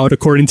turned out,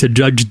 according to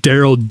Judge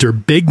Daryl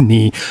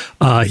Derbigny,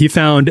 he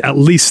found at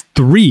least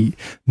 3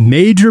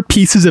 major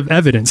pieces of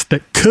evidence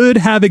that could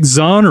have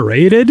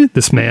exonerated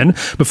this man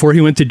before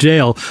he went to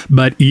jail,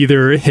 but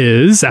either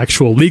his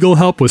actual legal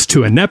help was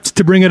too inept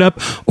to bring it up,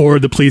 or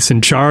the police in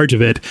charge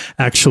of it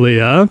actually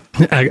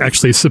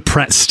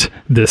suppressed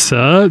this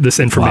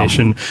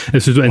information. Wow.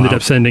 This is what ended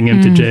up sending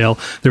him to jail.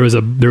 There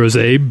was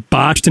a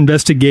botched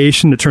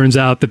investigation. It turns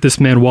out that this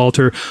man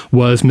Walter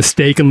was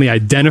mistakenly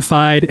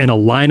identified in a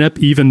lineup,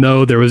 even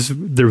though there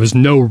was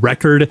no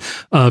record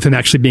of him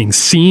actually being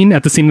seen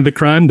at the scene of the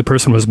crime. The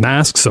person was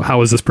masked, so how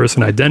was this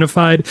person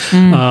identified?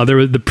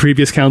 The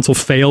previous counsel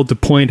failed to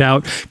point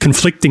out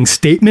conflicting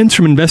statements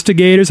from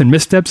investigators and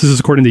missteps. This is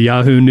according to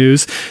Yahoo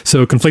News.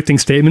 So conflicting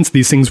statements,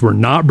 these things were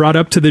not brought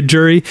up to the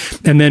jury.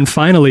 And then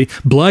finally,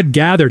 blood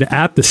gathered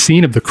at the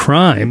scene of the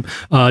crime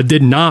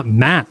did not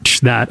match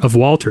that of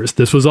Walter's.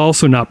 This was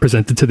also not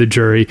presented to the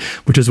jury,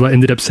 which is what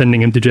ended up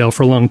sending him to jail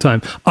for a long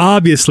time.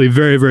 Obviously,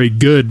 very, very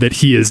good that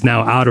he is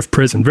now out of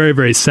prison. Very,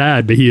 very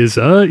sad, but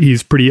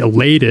he's pretty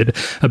elated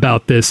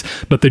about this.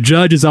 But the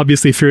judge is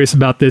obviously furious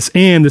about this,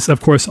 and this,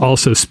 of course,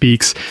 also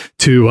speaks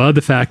to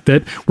the fact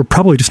that we're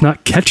probably just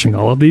not catching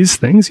all of these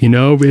things.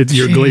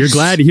 You're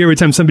glad to hear every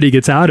time somebody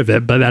gets out of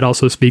it, but that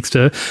also speaks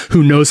to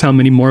who knows how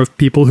many more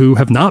people who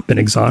have not been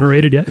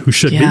exonerated yet, who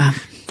should be.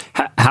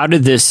 How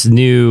did this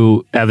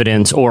new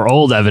evidence or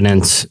old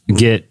evidence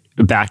get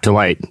back to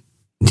light?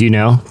 Do you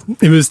know?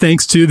 It was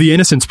thanks to the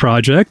Innocence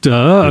Project,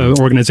 an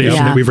organization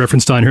that we've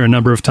referenced on here a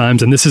number of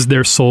times. And this is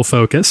their sole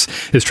focus,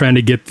 is trying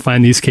to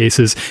find these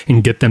cases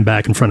and get them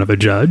back in front of a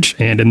judge.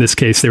 And in this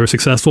case, they were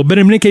successful. But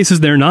in many cases,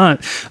 they're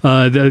not.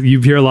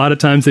 You hear a lot of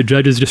times that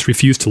judges just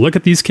refuse to look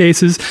at these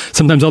cases.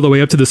 Sometimes all the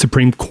way up to the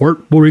Supreme Court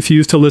will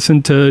refuse to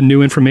listen to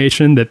new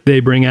information that they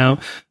bring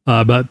out.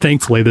 But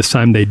thankfully, this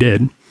time they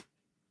did.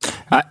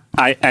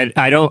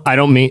 I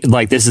don't mean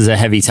like this is a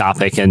heavy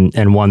topic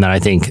and one that I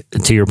think,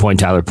 to your point,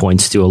 Tyler,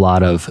 points to a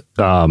lot of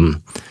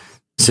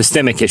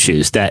systemic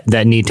issues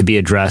that need to be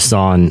addressed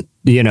on,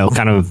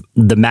 kind of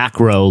the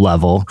macro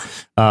level,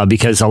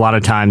 because a lot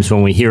of times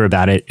when we hear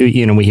about it,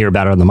 we hear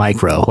about it on the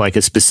micro, like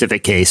a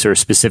specific case or a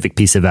specific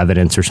piece of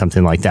evidence or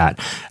something like that.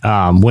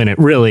 When it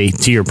really,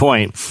 to your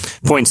point,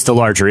 points to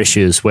larger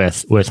issues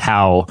with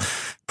how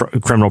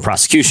criminal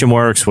prosecution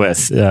works,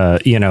 with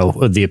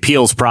the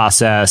appeals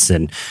process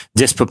and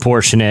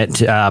disproportionate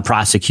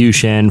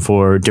prosecution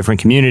for different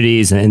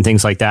communities and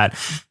things like that.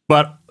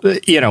 But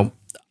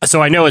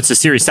so I know it's a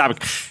serious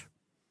topic.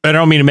 I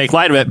don't mean to make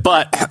light of it,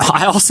 but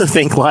I also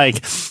think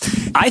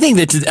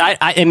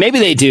and maybe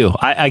they do.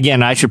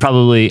 I should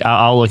probably,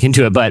 I'll look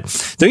into it,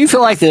 but don't you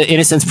feel like the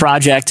Innocence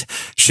Project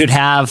should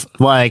have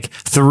like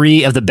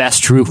 3 of the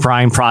best true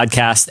crime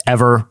podcasts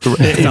ever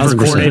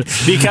recorded?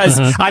 Because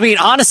I mean,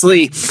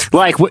 honestly,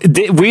 like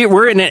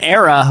we're in an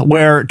era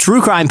where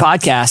true crime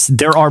podcasts,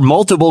 there are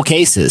multiple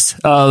cases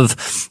of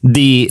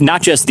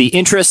not just the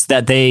interest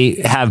that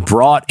they have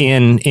brought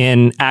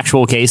in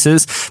actual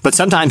cases, but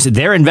sometimes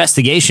their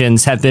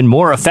investigations have been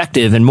more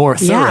effective and more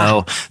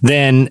thorough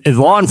than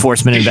law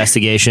enforcement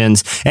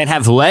investigations, and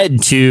have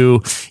led to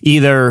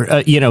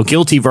either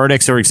guilty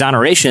verdicts or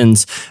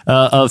exonerations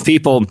of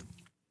people.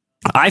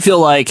 I feel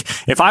like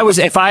if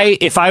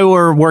I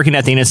were working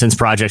at the Innocence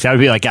Project, I would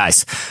be like,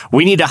 guys,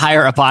 we need to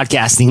hire a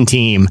podcasting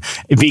team,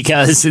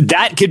 because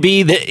that could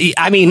be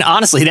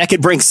honestly, that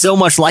could bring so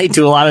much light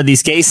to a lot of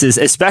these cases,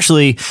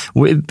 especially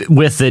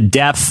with the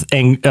depth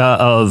and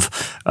of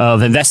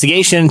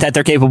investigation that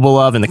they're capable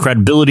of and the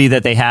credibility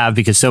that they have,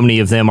 because so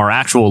many of them are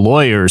actual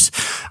lawyers.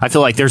 I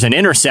feel like there's an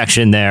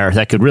intersection there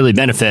that could really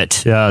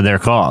benefit their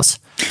cause.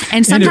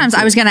 And sometimes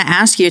I was going to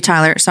ask you,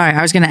 Tyler,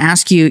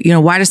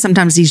 why do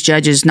sometimes these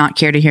judges not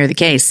care to hear the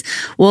case?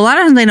 Well, a lot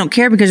of times they don't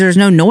care because there's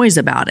no noise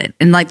about it.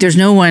 And like, there's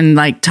no one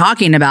like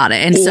talking about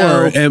it. And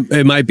so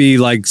it might be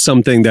like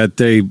something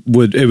that it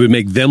would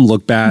make them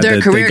look bad. Their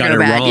that career they got go it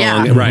bad. wrong.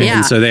 Yeah. Right. Yeah.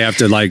 And so they have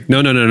to like,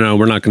 no,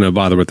 we're not going to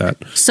bother with that.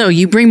 So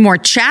you bring more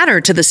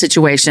chatter to the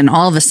situation.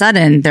 All of a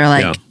sudden they're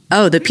like,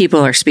 oh, the people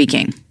are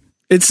speaking.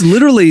 It's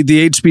literally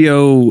the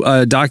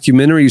HBO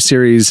documentary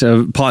series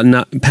of Patton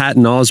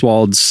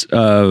Oswalt's,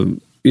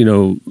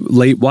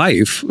 late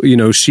wife.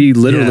 She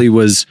literally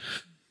was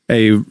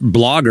a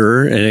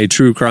blogger and a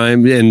true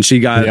crime, and she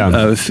got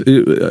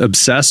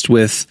obsessed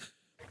with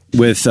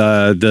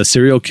the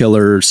serial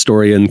killer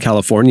story in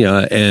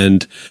California,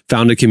 and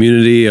found a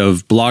community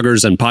of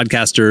bloggers and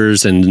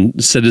podcasters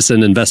and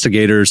citizen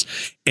investigators,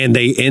 and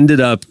they ended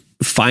up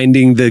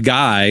finding the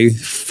guy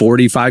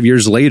 45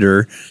 years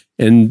later.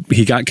 And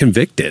he got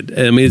convicted.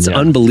 I mean, it's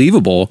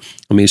unbelievable.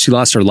 I mean, she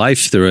lost her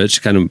life through it. She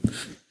kind of,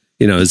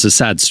 it's a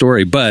sad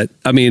story. But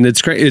I mean,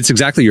 it's great. It's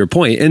exactly your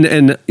point.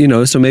 And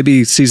so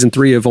maybe season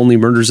 3 of Only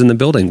Murders in the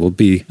Building will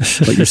be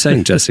what you're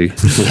saying, Jesse.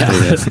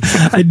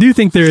 I do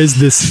think there is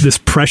this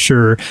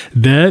pressure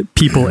that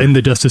people in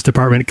the Justice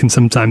Department can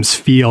sometimes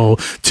feel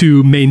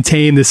to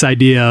maintain this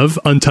idea of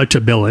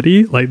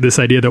untouchability, like this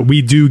idea that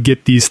we do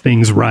get these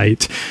things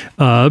right,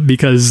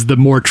 because the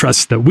more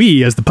trust that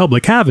we as the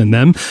public have in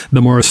them,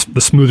 the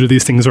smoother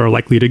these things are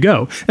likely to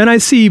go. And I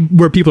see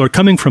where people are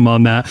coming from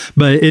on that,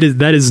 but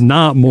that is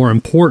not more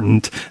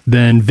important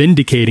than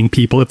vindicating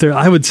people.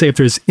 I would say if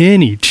there's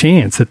any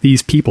chance that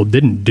these people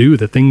didn't do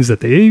the things that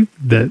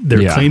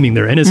they're claiming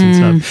their innocence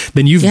of,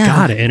 then you've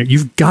got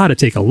to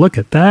take a look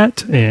at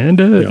that.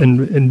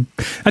 And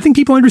I think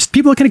people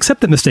can accept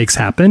that mistakes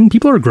happen.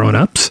 People are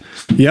grown-ups.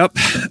 Yep.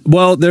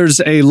 Well,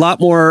 there's a lot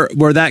more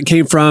where that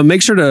came from.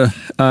 Make sure to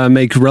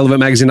make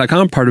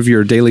relevantmagazine.com part of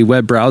your daily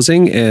web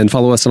browsing, and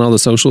follow us on all the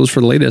socials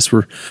for the latest.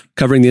 We're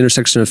covering the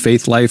intersection of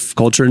faith, life,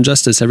 culture, and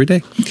justice every day.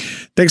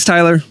 Thanks,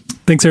 Tyler.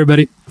 Thanks,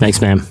 everybody. Thanks,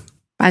 man.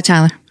 Bye,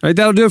 Tyler. All right,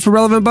 that'll do it for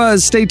Relevant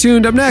Buzz. Stay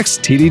tuned. Up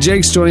next, TD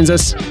Jakes joins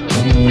us.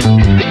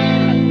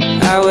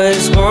 I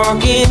was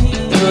walking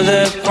through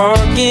the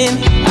parking,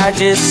 I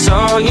just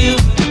saw you,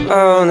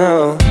 oh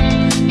no.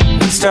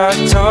 We start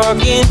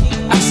talking,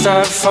 I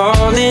start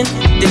falling,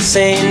 this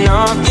ain't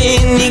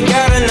nothing, you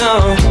gotta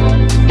know.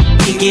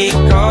 We get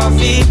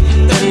coffee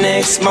the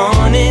next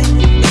morning,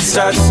 it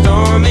starts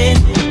storming,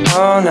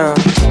 oh no.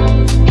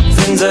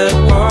 Friend's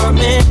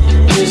apartment,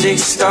 music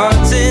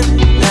starting,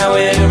 now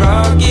we're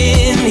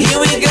rocking, here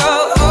we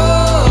go,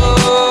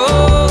 oh,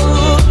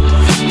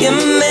 you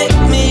make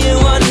me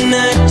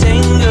wanna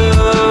tango,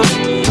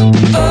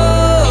 oh,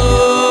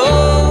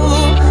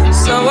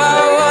 so I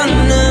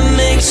wanna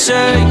make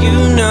sure you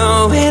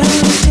know it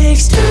only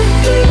takes two.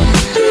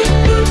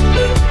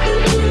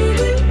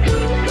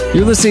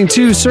 You're listening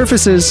to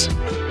Surfaces.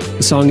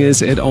 The song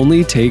is It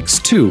Only Takes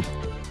Two.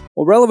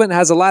 Well, Relevant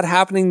has a lot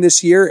happening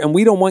this year, and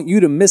we don't want you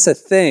to miss a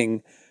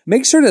thing.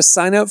 Make sure to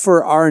sign up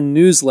for our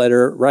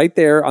newsletter right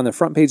there on the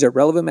front page at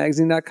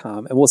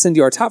relevantmagazine.com, and we'll send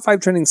you our top 5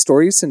 trending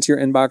stories sent to your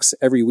inbox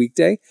every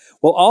weekday.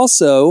 We'll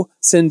also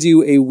send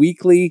you a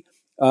weekly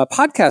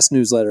podcast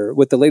newsletter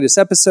with the latest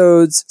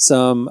episodes,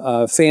 some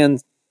fan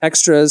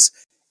extras,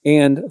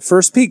 and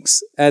first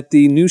peeks at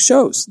the new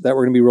shows that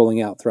we're going to be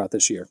rolling out throughout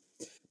this year.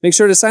 Make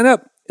sure to sign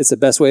up. It's the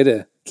best way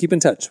to keep in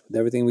touch with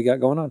everything we got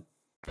going on.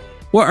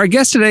 Well, our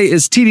guest today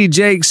is TD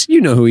Jakes.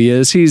 You know who he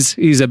is.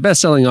 He's a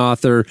best-selling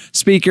author,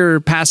 speaker,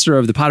 pastor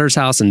of the Potter's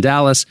House in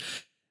Dallas.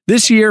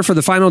 This year, for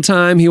the final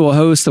time, he will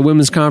host the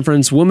women's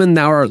conference, Women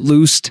Thou Art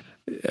Loosed.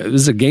 It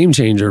was a game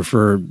changer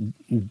for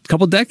a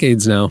couple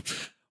decades now.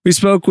 We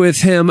spoke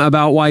with him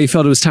about why he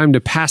felt it was time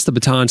to pass the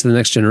baton to the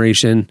next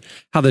generation,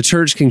 how the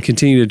church can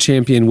continue to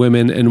champion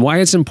women, and why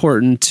it's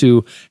important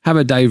to have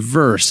a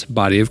diverse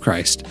body of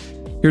Christ.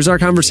 Here's our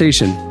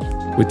conversation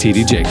with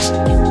TD Jakes.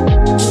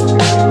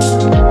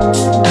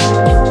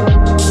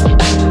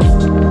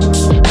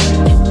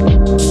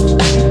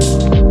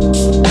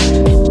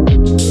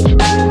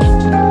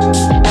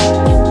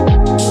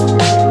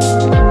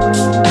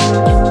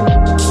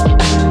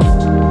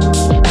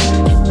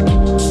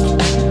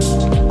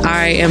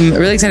 am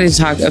really excited to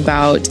talk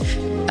about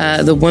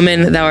the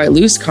Women Thou Art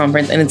Loose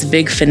conference and its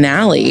big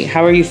finale.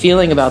 How are you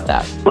feeling about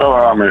that? Well,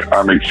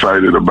 I'm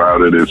excited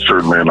about it. It's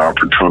certainly an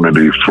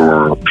opportunity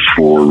for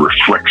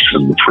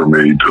reflection for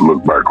me to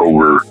look back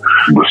over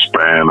the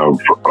span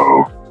of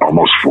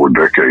almost 4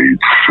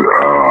 decades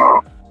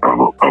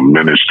of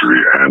ministry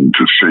and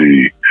to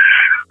see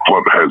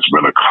what has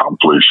been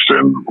accomplished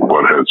and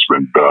what has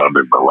been done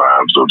in the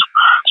lives of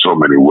so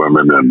many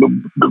women and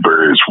the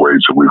various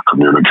ways that we've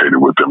communicated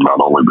with them, not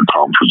only the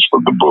conference,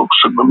 but the books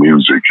and the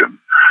music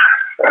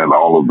and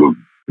all of the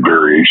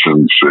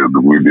variations.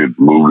 We did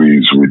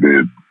movies, we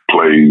did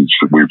plays.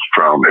 We've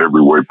found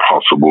every way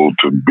possible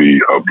to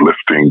be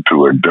uplifting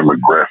to a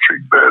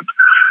demographic that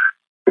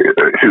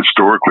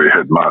historically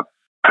had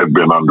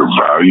been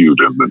undervalued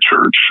in the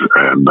church,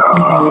 and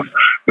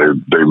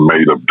they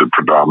made up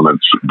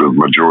the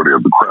majority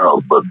of the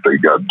crowd, but they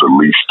got the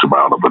least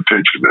amount of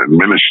attention in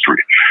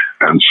ministry.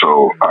 And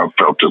so I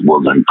felt it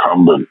was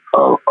incumbent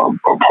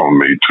upon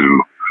me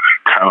to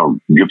kind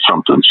of get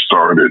something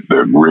started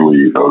that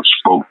really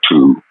spoke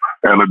to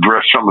and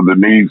address some of the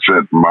needs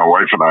that my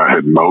wife and I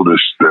had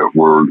noticed that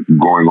were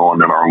going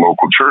on in our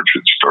local church.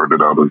 It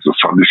started out as a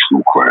Sunday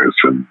school class,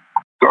 and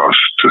gosh,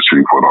 to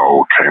see what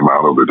all came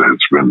out of it has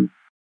been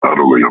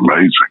utterly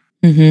amazing.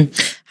 Mm-hmm.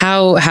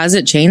 How has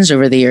it changed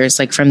over the years,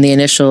 like from the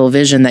initial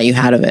vision that you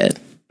had of it?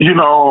 You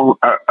know,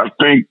 I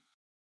think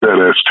that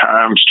as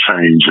times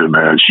change and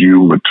as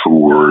you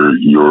mature,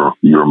 your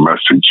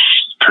message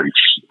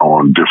takes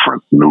on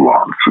different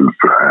nuances.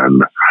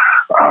 And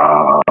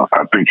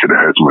I think it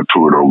has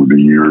matured over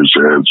the years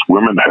as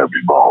women have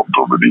evolved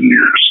over the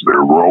years. Their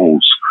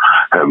roles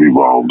have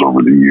evolved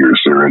over the years.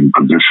 They're in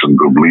positions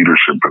of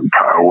leadership and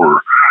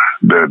power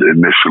that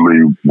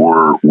initially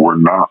were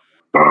not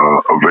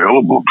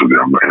available to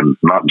them, and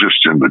not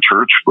just in the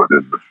church, but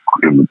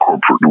in the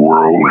corporate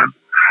world and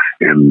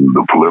in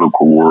the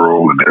political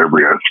world and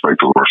every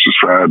aspect of our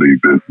society.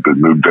 The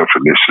new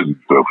definitions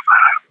of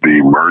the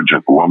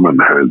emergent woman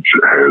has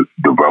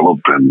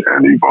developed and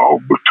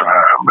evolved with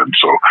time, and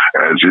so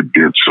as it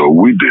did so,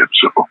 we did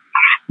so.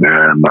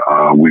 And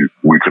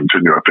we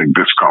continue. I think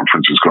this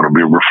conference is going to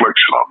be a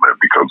reflection on that,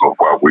 because of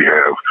what we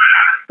have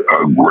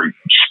great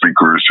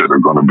speakers that are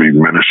going to be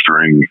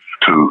ministering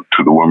to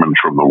the women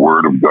from the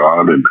Word of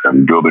God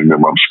and building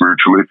them up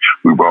spiritually.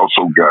 We've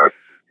also got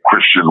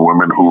Christian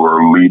women who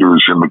are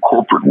leaders in the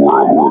corporate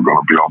world who are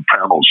going to be on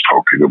panels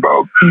talking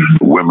about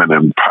women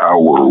in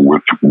power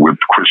with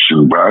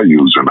Christian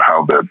values and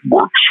how that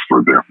works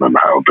for them and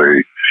how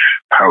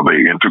they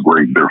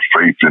integrate their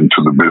faith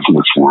into the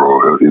business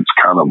world. It's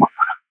kind of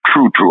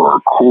true to our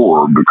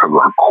core, because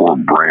our core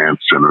brand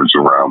centers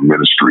around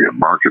ministry and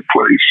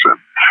marketplace.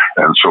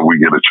 And so we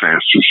get a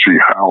chance to see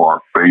how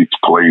our faith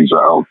plays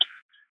out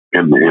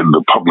in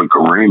the public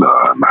arena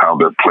and how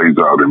that plays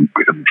out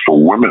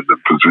for women in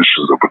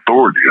positions of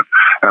authority,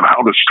 and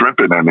how to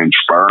strengthen and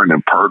inspire and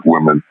impart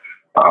women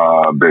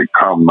that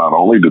come not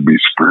only to be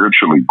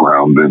spiritually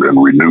grounded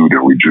and renewed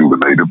and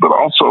rejuvenated, but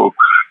also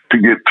to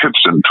get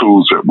tips and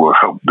tools that will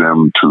help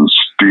them to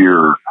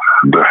steer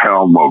the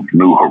helm of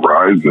new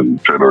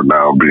horizons that are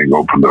now being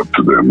opened up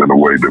to them in a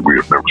way that we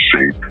have never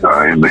seen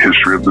in the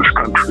history of this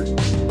country.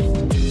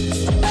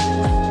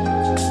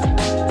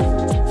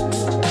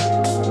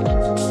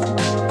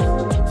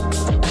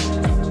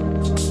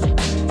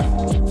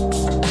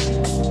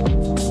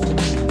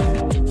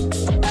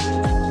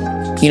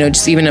 You know,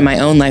 just even in my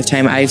own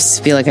lifetime, I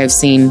feel like I've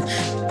seen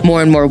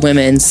more and more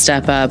women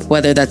step up,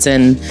 whether that's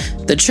in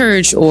the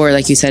church or,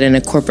 like you said, in a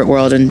corporate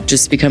world, and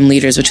just become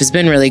leaders, which has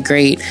been really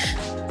great.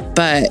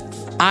 But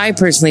I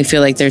personally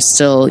feel like there's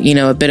still,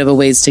 a bit of a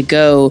ways to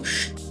go.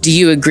 Do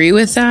you agree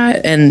with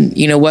that? And,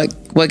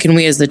 what can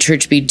we as the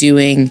church be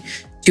doing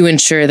to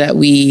ensure that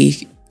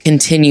we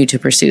continue to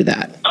pursue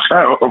that?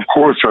 Of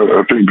course,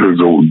 I think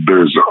there's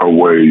a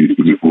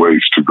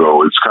ways to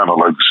go. It's kind of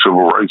like the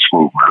civil rights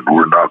movement.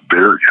 We're not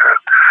there yet.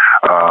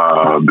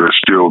 There's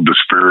still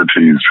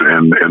disparities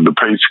in the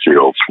pay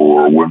scale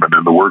for women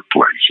in the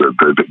workplace.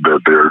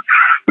 That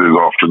there's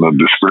often a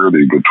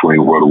disparity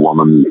between what a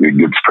woman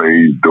gets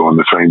paid doing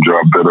the same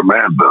job that a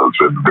man does,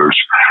 and there's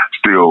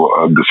still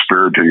a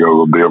disparity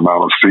of the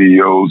amount of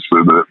CEOs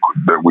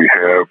that we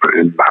have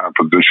in high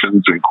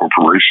positions in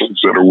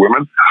corporations that are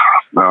women.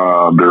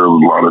 There are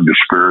a lot of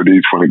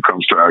disparities when it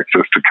comes to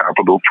access to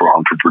capital for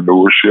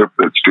entrepreneurship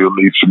that still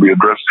needs to be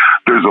addressed.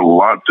 There's a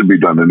lot to be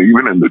done, and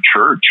even in the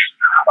church,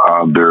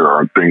 there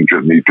are things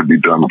that need to be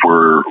done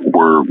where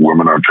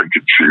women are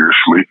taken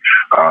seriously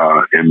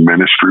in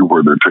ministry,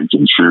 where they're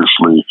taken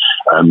seriously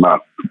and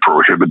not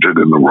prohibited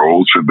in the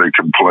roles that they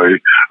can play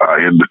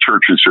in the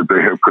churches that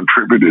they have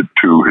contributed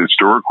to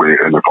historically.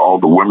 And if all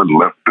the women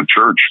left the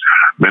church,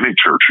 many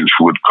churches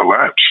would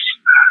collapse.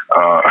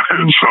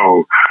 And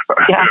so,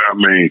 I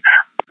mean,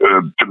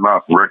 to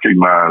not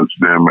recognize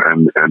them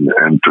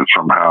and to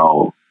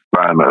somehow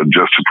find a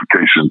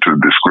justification to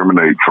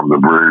discriminate from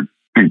the very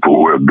people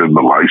who have been the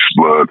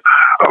lifeblood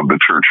of the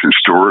church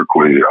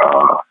historically,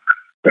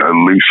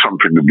 leaves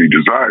something to be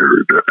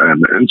desired.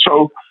 And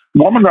so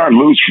Women Thou Art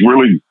Loose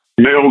really,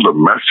 nailed a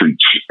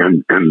message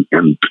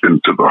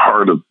into the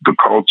heart of the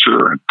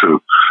culture and to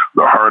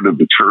the heart of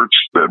the church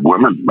that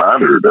women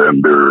mattered,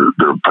 and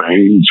their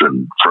pains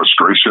and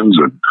frustrations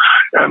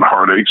and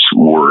heartaches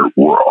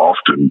were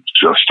often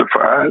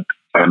justified,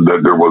 and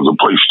that there was a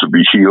place to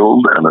be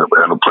healed and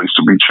a place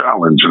to be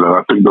challenged. And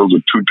I think those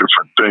are two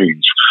different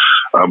things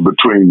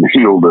between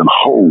healed and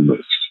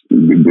wholeness.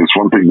 It's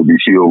one thing to be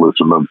healed,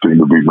 it's another thing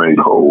to be made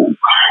whole.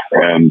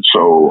 And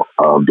so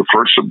the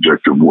first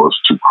objective was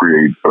to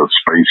create a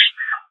space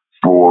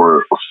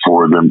for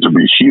them to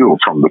be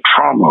healed from the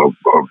trauma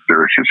of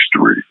their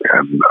history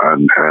and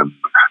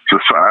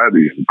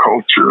society and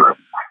culture.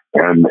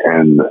 And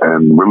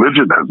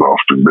religion has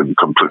often been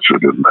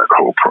complicit in that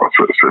whole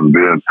process. And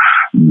then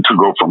to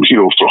go from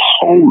healed to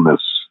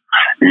wholeness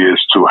is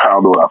to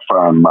how do I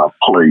find my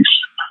place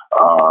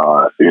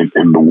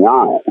in the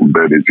world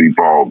that is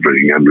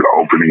evolving and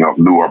opening up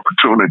new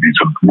opportunities.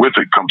 And with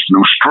it comes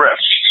new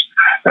stress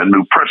and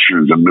new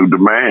pressures and new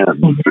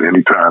demands.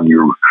 Anytime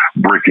you're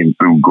breaking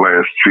through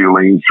glass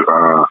ceilings,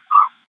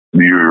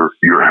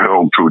 you're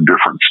held to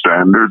different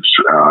standards.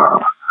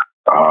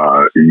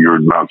 You're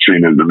not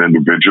seen as an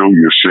individual.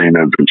 You're seen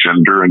as a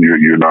gender, and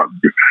you're not.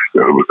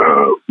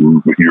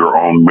 Your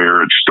own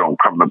merits don't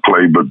come to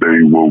play, but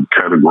they will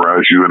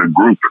categorize you in a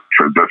group.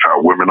 So that's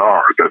how women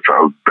are. That's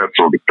how that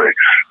sort of thing.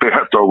 They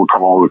have to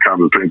overcome all the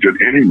kinds of things that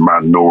any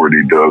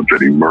minority does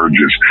that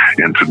emerges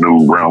into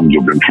new realms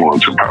of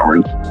influence and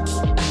power.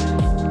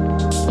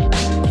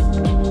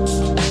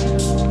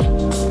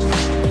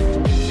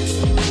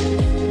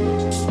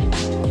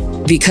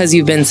 Because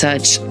you've been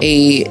such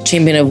a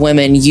champion of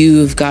women,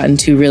 you've gotten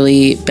to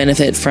really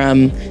benefit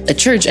from a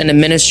church and a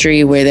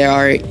ministry where there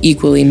are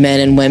equally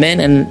men and women.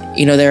 And,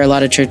 there are a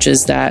lot of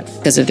churches that,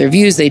 because of their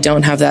views, they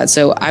don't have that.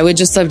 So I would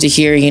just love to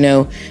hear,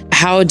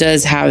 how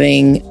does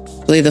having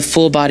really the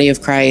full body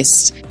of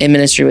Christ in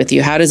ministry with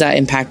you, how does that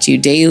impact you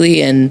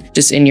daily and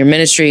just in your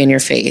ministry and your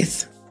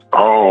faith?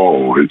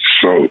 Oh,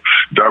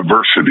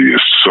 diversity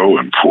is so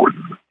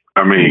important.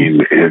 I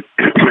mean, in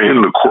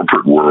the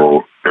corporate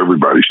world,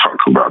 everybody's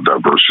talking about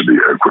diversity,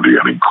 equity,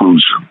 and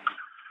inclusion.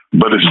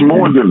 But it's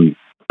more than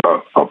a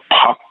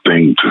pop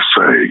thing to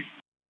say.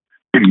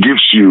 It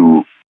gives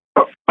you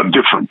a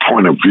different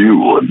point of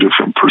view, a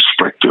different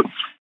perspective.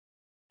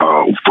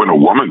 When a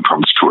woman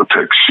comes to a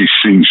text, she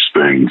sees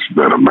things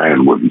that a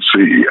man wouldn't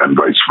see, and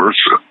vice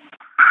versa.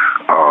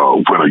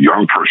 When a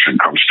young person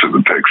comes to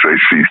the text, they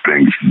see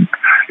things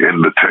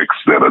in the text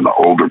that an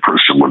older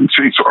person wouldn't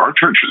see. So our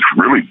church has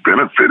really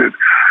benefited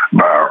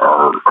by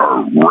our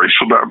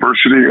racial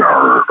diversity,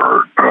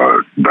 our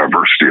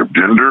diversity of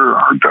gender,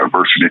 our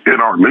diversity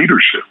in our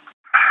leadership.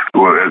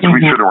 Well, as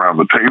we sit around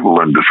the table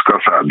and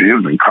discuss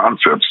ideas and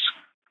concepts,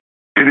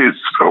 it is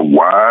a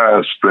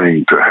wise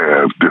thing to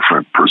have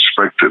different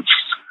perspectives.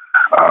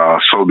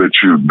 So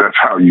that's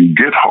how you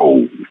get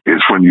whole,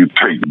 is when you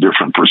take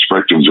different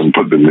perspectives and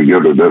put them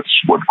together. That's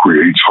what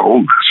creates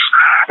wholeness.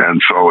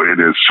 And so it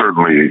is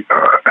certainly,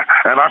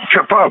 and I've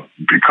kept up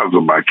because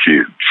of my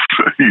kids,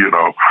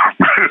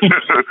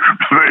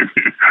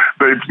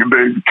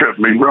 they've kept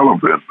me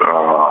relevant.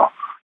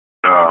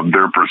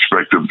 Their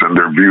perspectives and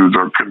their views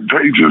are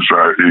contagious.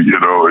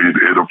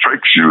 It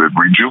affects you, it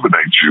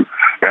rejuvenates you.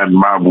 And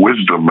my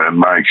wisdom and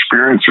my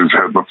experiences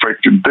have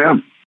affected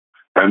them.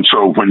 And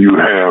so when you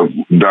have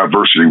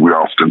diversity, we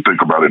often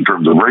think about it in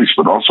terms of race,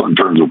 but also in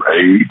terms of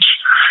age,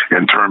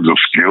 in terms of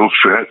skill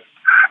set.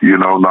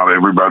 Not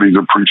everybody's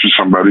a preacher,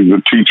 somebody's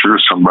a teacher,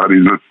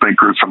 somebody's a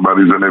thinker,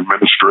 somebody's an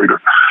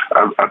administrator.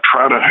 I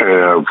try to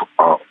have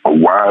a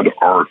wide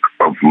arc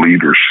of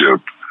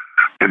leadership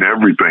in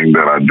everything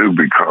that I do,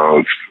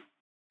 because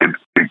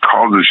it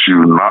causes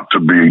you not to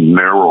be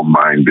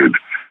narrow-minded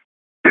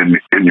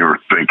in your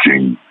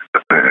thinking.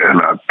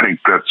 And I think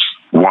that's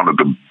one of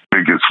the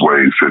biggest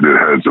ways that it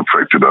has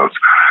affected us.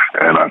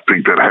 And I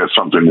think that has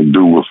something to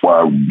do with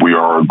why we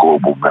are a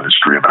global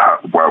ministry and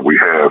why we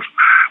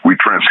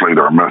translate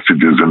our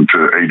messages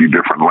into 80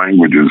 different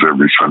languages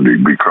every Sunday,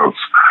 because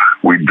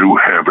we do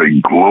have a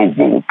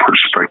global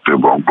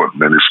perspective on what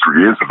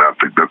ministry is. And I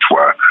think that's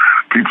why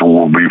people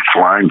will be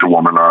flying to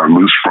Women Are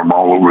Loose from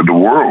all over the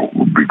world,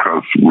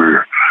 because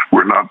we're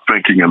not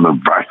thinking in the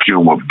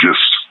vacuum of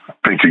just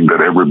thinking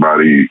that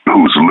everybody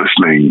who's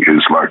listening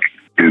is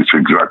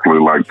exactly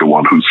like the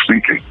one who's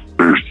speaking.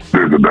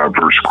 There's a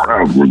diverse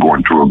crowd. We're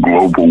going to a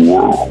global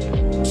world.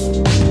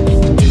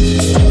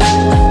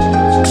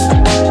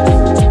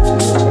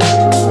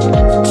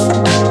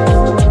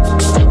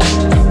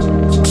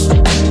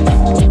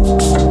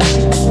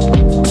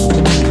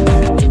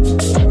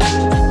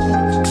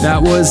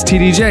 That was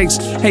TD Jakes.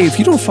 Hey, if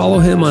you don't follow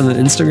him on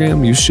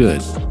Instagram, you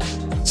should.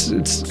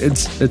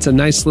 It's a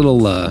nice little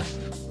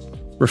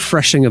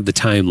refreshing of the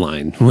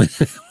timeline when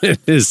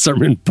his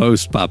sermon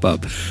posts pop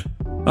up.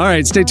 All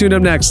right, stay tuned.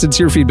 Up next, it's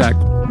your feedback.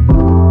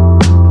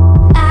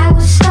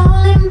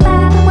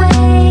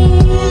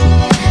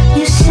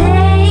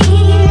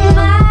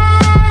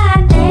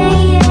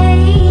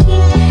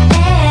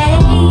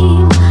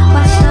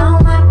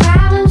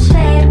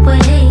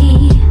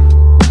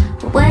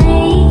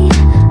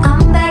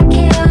 I'm back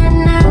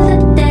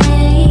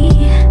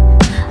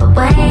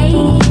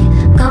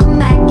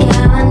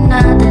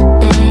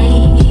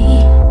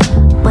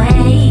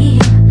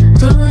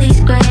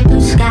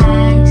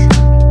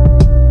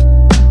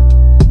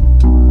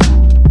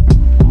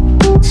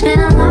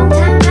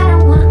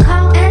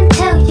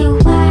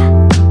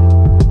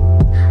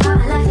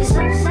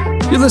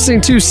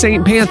listening to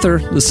Saint Panther.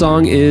 The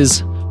song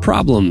is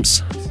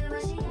Problems.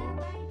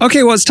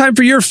 Okay, well, it's time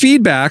for your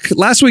feedback.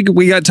 Last week,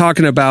 we got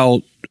talking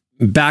about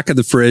back of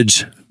the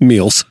fridge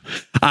meals.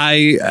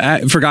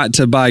 I forgot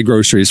to buy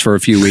groceries for a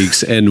few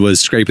weeks and was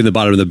scraping the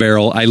bottom of the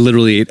barrel. I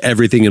literally ate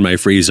everything in my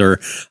freezer.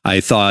 I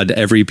thawed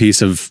every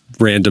piece of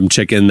random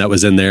chicken that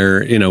was in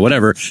there,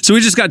 whatever. So we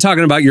just got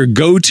talking about your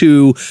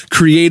go-to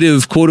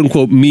creative quote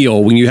unquote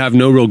meal when you have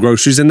no real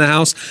groceries in the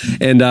house.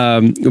 And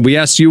we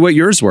asked you what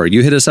yours were.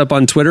 You hit us up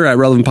on Twitter at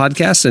Relevant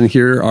Podcasts, and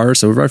here are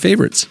some of our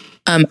favorites.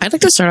 I'd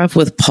like to start off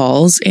with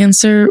Paul's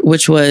answer,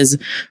 which was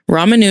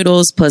ramen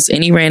noodles plus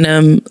any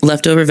random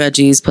leftover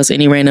veggies plus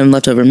any random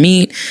leftover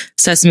meat,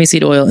 sesame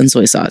seed oil, and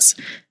soy sauce.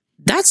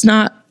 That's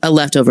not a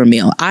leftover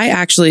meal.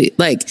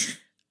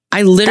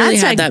 I literally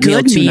had that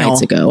meal 2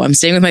 nights ago. I'm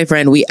staying with my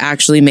friend. We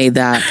actually made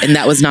that. And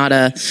that was not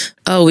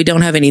we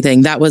don't have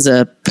anything. That was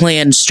a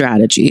planned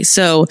strategy.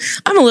 So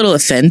I'm a little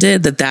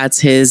offended that that's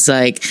his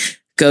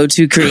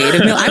go-to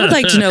creative meal. I would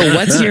like to know,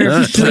 what's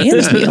your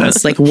planned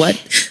meals?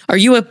 What are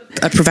you a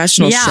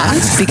professional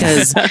chef?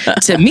 Because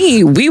to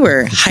me, we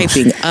were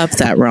hyping up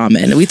that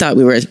ramen. We thought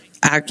we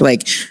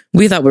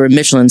were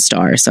Michelin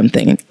star or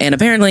something. And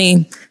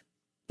apparently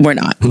we're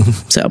not.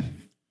 So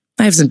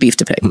I have some beef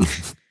to pick.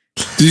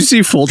 Did you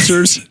see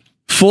Fulcher's?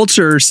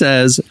 Fulcher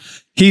says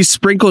he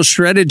sprinkles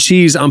shredded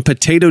cheese on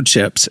potato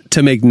chips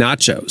to make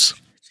nachos.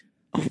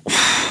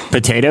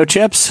 Potato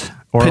chips?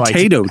 Or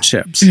potato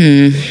chips.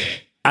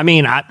 I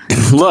mean, a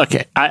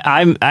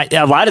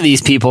lot of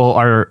these people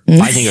I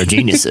think are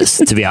geniuses,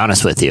 to be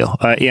honest with you.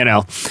 I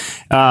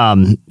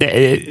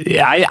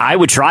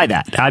would try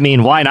that. I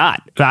mean, why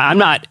not? I'm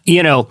not,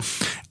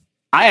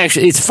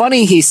 it's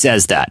funny he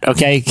says that.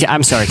 Okay.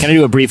 I'm sorry. Can I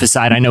do a brief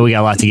aside? I know we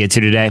got a lot to get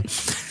to today.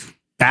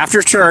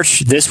 After church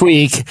this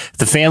week,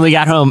 the family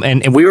got home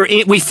and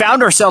we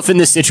found ourselves in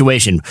this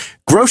situation.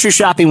 Grocery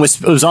shopping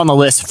was on the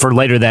list for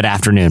later that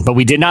afternoon, but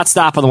we did not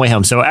stop on the way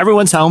home. So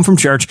everyone's home from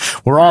church.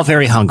 We're all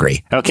very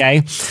hungry.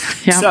 Okay.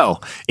 Yep. So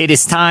it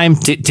is time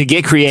to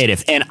get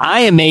creative. And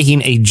I am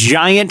making a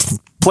giant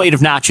plate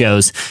of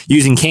nachos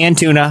using canned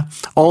tuna,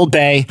 Old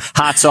Bay,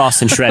 hot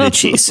sauce, and shredded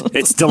cheese.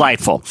 It's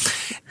delightful.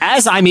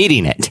 As I'm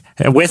eating it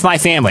with my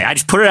family, I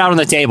just put it out on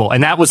the table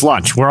and that was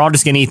lunch. We're all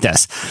just going to eat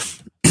this.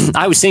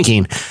 I was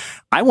thinking,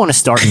 I want to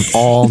start an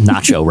all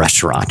nacho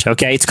restaurant.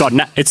 Okay, it's called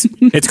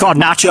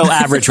Nacho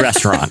Average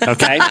Restaurant.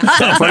 Okay,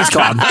 that's what it's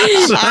called.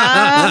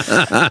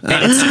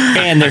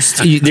 And there's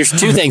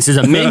two things. There's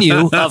a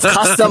menu of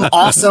custom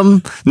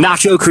awesome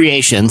nacho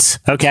creations.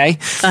 Okay,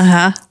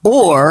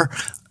 or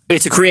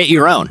it's a create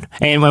your own.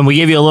 And when we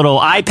give you a little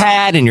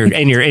iPad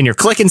and you're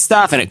clicking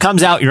stuff and it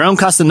comes out your own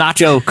custom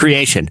nacho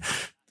creation.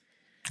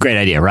 Great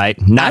idea, right?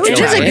 Which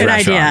is a good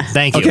idea.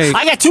 Thank you. Okay.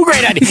 I got two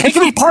great ideas. It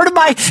can be part of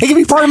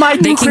my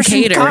new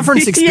Christian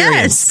conference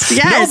experience.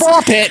 Yes. No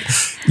ball pit.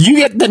 You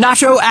get the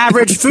Nacho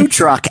Average food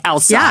truck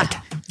outside.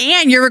 Yeah.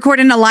 And you're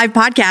recording a live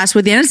podcast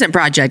with the Innocent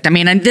Project. I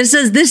mean, and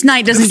this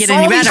night doesn't get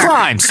any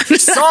better.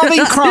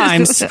 Solving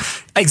crimes,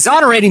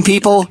 exonerating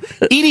people,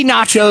 eating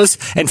nachos,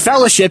 and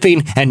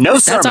fellowshipping, and no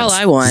sermons. That's all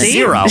I want.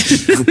 Zero.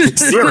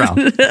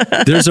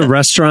 There's a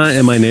restaurant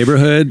in my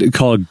neighborhood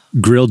called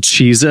Grilled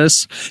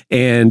Cheeses,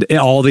 and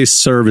all they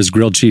serve is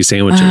grilled cheese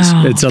sandwiches.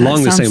 It's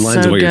along the same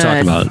lines of what you're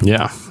talking about.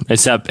 Yeah.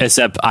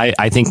 Except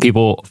I think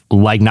people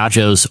like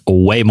nachos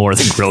way more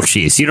than grilled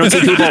cheese. You don't see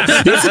people going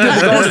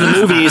to the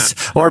movies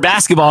or a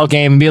basketball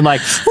game and being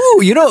like,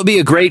 ooh, it would be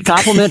a great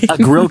compliment, a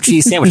grilled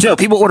cheese sandwich. No,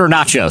 people order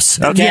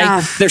nachos. Okay.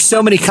 Yeah. There's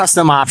so many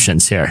custom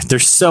options here.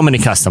 There's so many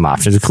custom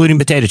options, including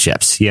potato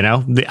chips.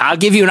 I'll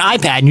give you an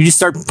iPad and you just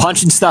start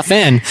punching stuff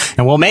in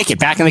and we'll make it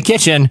back in the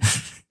kitchen.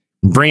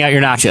 Bring out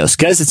your nachos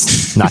because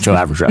it's Nacho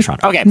Average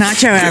Restaurant. Okay.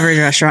 Nacho Average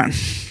Restaurant.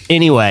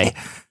 Anyway,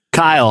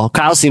 Kyle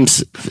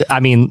seems,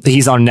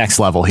 he's on next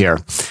level here.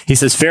 He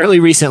says,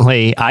 fairly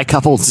recently, I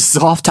coupled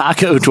soft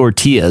taco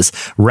tortillas,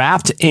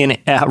 wrapped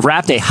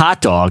a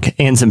hot dog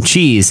and some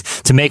cheese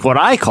to make what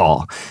I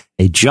call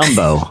a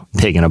jumbo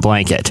pig in a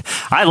blanket.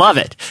 I love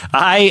it.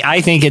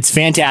 I think it's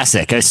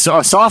fantastic. A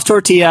soft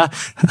tortilla,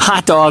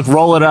 hot dog,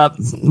 roll it up.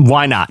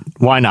 Why not?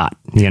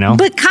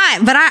 But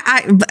Kyle,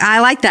 I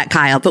like that,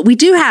 Kyle. But we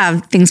do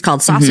have things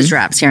called sausage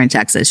wraps here in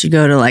Texas. You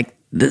go to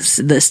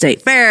the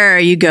state fair,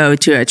 you go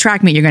to a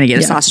track meet, you're going to get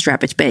a sausage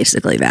wrap. It's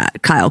basically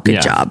that. Kyle,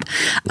 good job.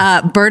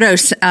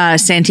 Berto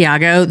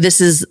Santiago,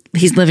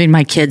 he's living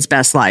my kid's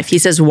best life. He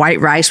says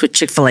white rice with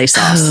Chick-fil-A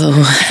sauce.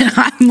 And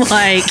I'm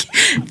like,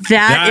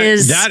 that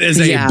is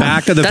a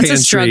back of the pantry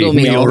struggle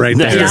meal right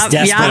there.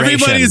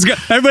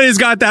 Everybody's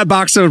got that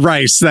box of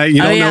rice that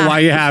you don't know why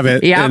you have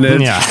it. Yeah.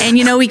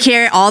 And we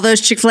carry all those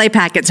Chick-fil-A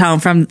packets home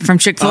from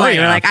Chick-fil-A.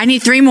 We're like, I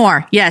need 3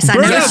 more. Yes, I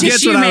know. Berto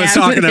gets what I was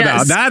talking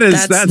about.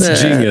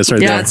 That's genius right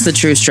there. That's the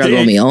true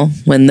struggle meal,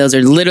 when those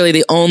are literally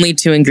the only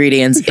 2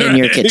 ingredients in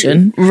your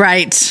kitchen.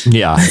 Right.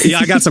 Yeah. Yeah,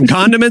 I got some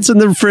condiments in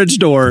the fridge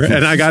door,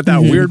 and I got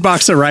that weird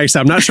box of rice.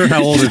 I'm not sure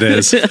how old it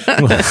is.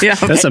 Yeah.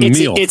 That's a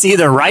meal. It's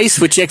either rice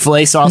with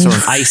Chick-fil-A sauce or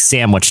an ice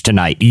sandwich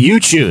tonight. You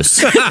choose.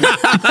 Those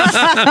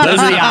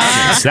are the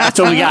options. That's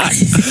what we got.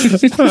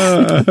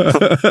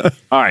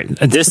 All right.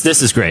 This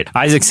is great.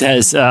 Isaac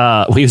says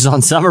we was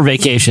on summer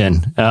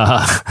vacation.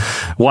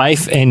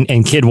 Wife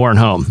and kid weren't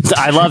home.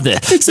 I love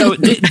this. So,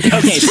 okay.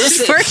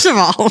 First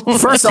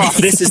off,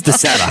 this is the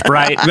setup,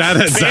 right?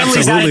 That's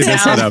Family's absolutely the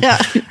setup.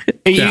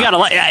 You gotta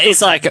like.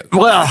 It's like,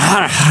 well,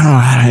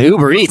 I don't know,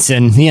 Uber Eats,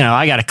 and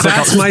I gotta click.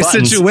 That's all these my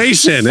buttons.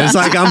 situation. It's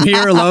like I'm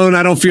here alone.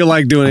 I don't feel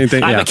like doing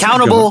anything. I'm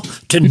accountable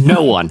to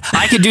no one.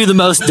 I could do the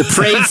most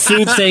depraved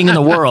food thing in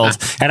the world,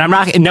 and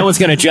no one's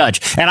going to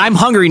judge. And I'm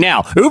hungry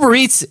now. Uber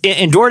Eats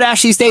and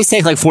DoorDash these days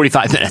take like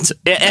 45 minutes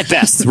at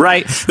best,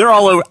 right? They're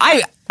all over.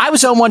 I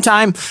was home one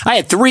time. I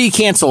had 3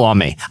 cancel on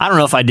me. I don't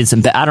know if I did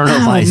some bad. I don't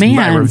know if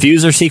my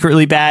reviews are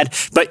secretly bad,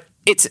 but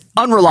it's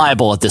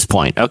unreliable at this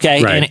point,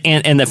 okay? Right.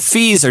 And the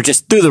fees are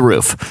just through the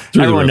roof.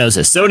 Everyone knows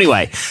this. So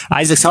anyway,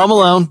 Isaac's home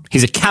alone.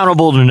 He's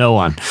accountable to no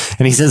one.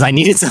 And he says, I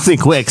needed something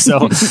quick.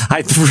 So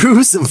I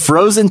threw some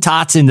frozen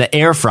tots in the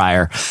air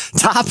fryer,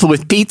 topped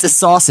with pizza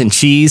sauce and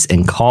cheese,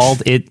 and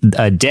called it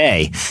a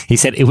day. He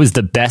said it was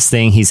the best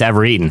thing he's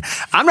ever eaten.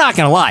 I'm not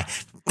going to lie.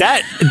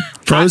 That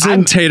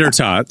frozen tater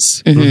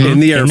tots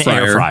in the air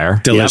fryer.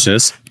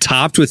 Delicious. Yep.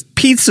 Topped with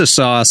pizza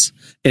sauce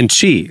and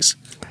cheese.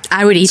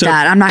 I would eat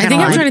that. I'm not going to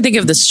lie. I'm trying to think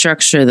of the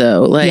structure,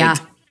 though. Like,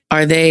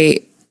 are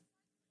they...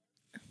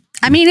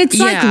 I mean, it's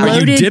like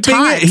loaded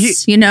tots,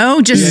 just...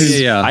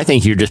 Yeah. I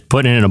think you're just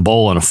putting it in a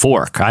bowl and a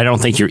fork. I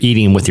don't think you're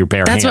eating with your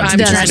bare hands. That's what I'm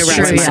trying to wrap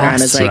my head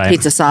around. Is like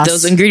pizza sauce.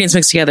 Those ingredients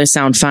mixed together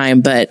sound fine,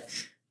 but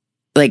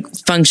like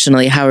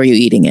functionally, how are you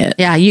eating it?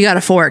 Yeah, you got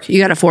a fork. You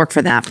got a fork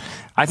for that.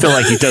 I feel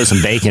like you throw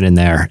some bacon in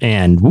there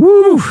and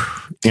woo,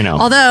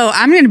 Although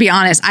I'm going to be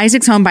honest,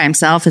 Isaac's home by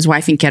himself. His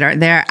wife and kid are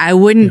there. I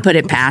wouldn't put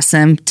it past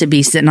him to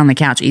be sitting on the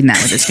couch eating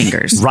that with his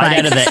fingers. Right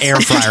out of the air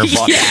fryer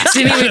bucket.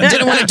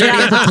 Didn't want to dirty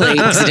up the plate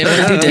because he didn't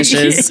want to do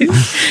dishes.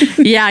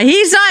 Yeah,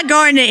 he's not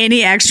going to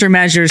any extra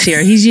measures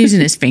here. He's using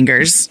his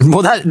fingers.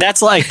 Well,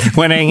 that's like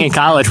when in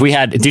college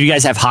did you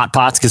guys have hot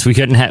pots? Because we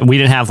didn't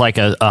have like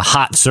a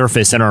hot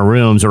surface in our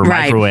rooms or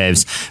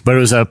microwaves, but it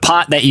was a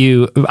pot that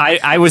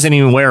I wasn't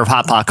even aware of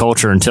hot pot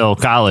culture until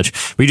college.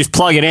 We just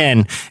plug it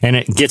in and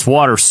it gets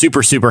water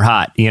super, super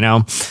hot,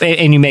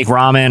 and you make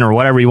ramen or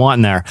whatever you want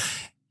in there.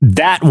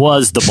 That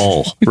was the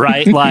bowl,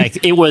 right?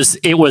 Like it was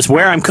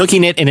where I'm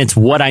cooking it and it's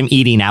what I'm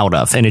eating out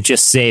of. And it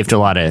just saved a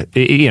lot of,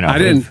 I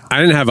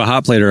didn't have a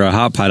hot plate or a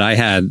hot pot. I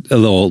had a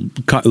little,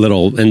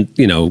 and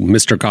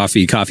Mr.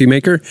 Coffee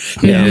maker.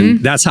 Mm-hmm.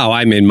 And that's how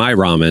I made my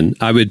ramen.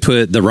 I would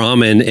put the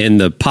ramen in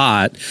the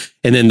pot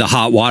and then the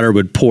hot water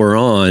would pour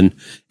on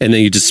and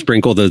then you just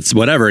sprinkle the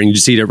whatever and you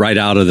just eat it right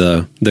out of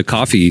the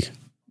coffee.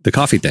 The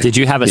coffee thing. Did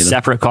you have a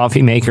separate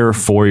coffee maker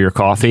for your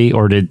coffee,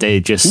 or did they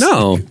just?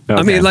 No, okay.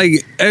 I mean, like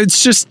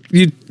it's just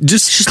you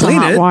just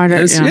clean it. Water,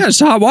 it's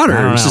hot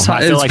water. It's just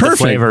hot. I feel like perfect.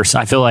 the flavors.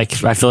 I feel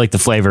like the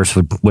flavors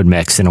would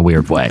mix in a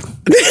weird way.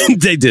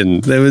 They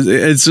didn't.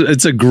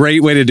 It's a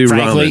great way to do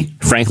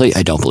ramen. Frankly,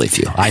 I don't believe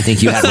you. I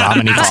think you had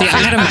ramen coffee. See, I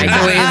had a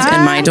microwave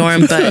in my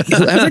dorm, but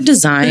whoever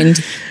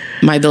designed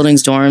my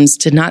building's dorms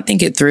did not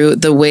think it through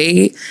the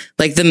way,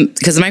 because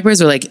the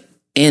microwaves were like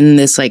in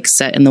this like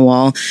set in the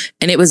wall,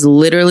 and it was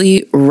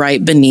literally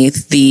right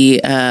beneath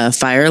the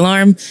fire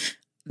alarm.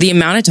 The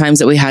amount of times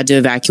that we had to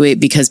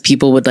evacuate because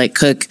people would like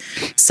cook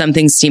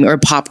something steamy or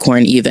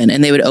popcorn even,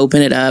 and they would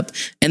open it up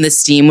and the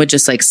steam would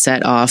just like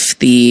set off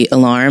the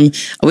alarm.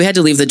 We had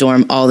to leave the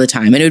dorm all the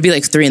time, and it would be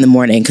like 3 a.m.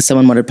 because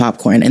someone wanted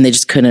popcorn and they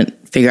just couldn't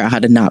figure out how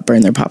to not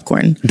burn their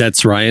popcorn.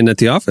 That's Ryan at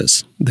the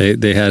office.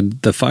 They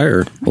had the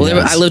fire.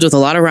 Well, I lived with a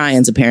lot of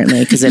Ryans apparently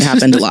because it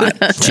happened a lot.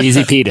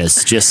 Cheesy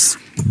pitas, just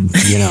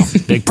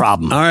big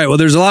problem. All right, well,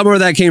 there's a lot more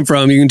that came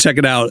from. You can check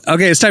it out.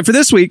 Okay, it's time for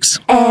this week's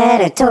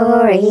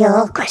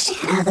editorial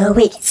question of the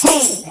week.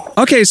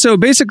 Okay, so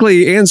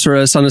basically answer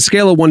us on a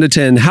scale of 1 to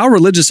 10. How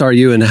religious are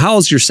you and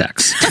how's your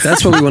sex?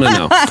 That's what we want to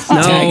know.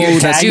 No,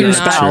 that's your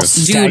spouse.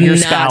 Do not tweet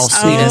us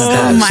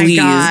that. Oh my Please.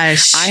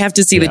 gosh. I have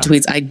to see the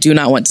tweets. I do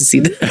not want to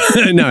see them.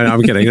 No,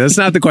 I'm kidding. That's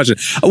not the question.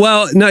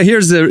 Well, no,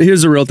 here's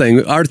the real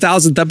thing. Our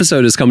 1,000th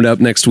episode is coming up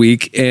next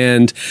week,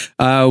 and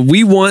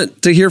we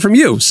want to hear from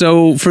you.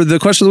 So for the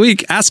question of the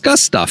week, ask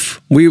us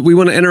stuff. We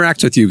want to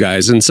interact with you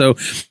guys, and so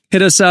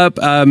hit us up.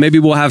 Maybe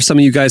we'll have some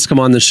of you guys come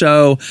on the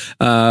show.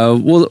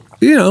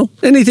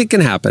 Anything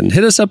can happen.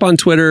 Hit us up on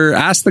Twitter.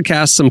 Ask the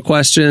cast some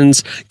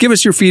questions. Give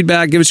us your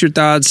feedback. Give us your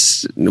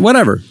thoughts.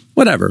 Whatever.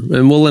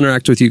 And we'll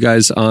interact with you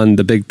guys on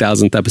the big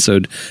 1,000th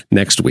episode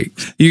next week.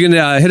 You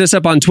can hit us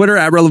up on Twitter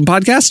at Relevant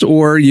Podcast,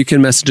 or you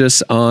can message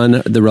us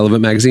on the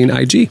Relevant Magazine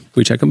IG.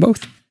 We check them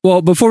both.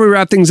 Well, before we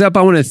wrap things up,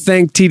 I want to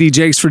thank TD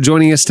Jakes for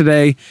joining us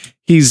today.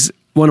 He's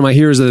one of my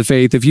heroes of the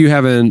faith. If you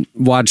haven't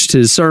watched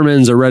his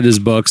sermons or read his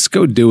books,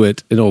 go do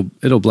it.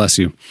 It'll bless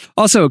you.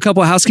 Also, a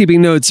couple of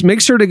housekeeping notes.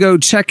 Make sure to go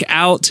check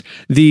out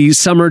the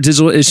summer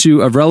digital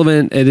issue of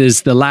Relevant. It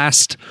is the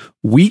last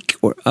week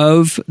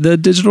of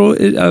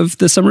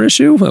the summer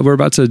issue. We're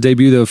about to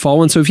debut the fall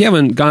one. So if you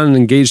haven't gone and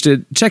engaged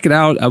it, check it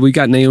out. We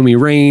got Naomi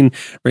Rain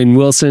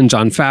Wilson,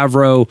 Jon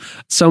Favreau,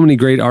 so many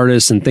great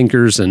artists and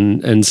thinkers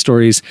and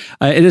stories.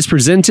 It is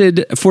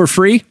presented for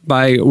free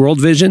by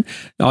World Vision.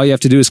 All you have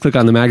to do is click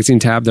on the magazine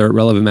tab there at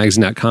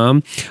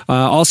relevantmagazine.com.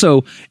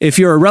 Also, if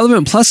you're a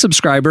Relevant Plus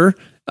subscriber,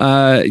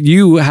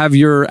 you have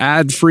your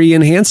ad-free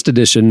enhanced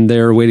edition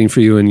there waiting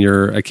for you in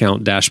your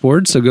account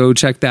dashboard. So go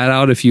check that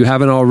out if you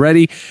haven't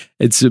already.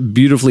 It's a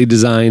beautifully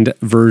designed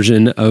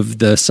version of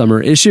the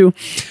summer issue.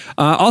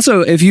 Also,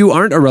 if you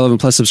aren't a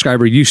Relevant Plus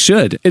subscriber, you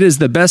should. It is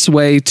the best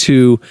way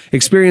to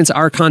experience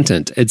our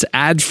content. It's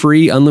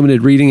ad-free,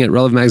 unlimited reading at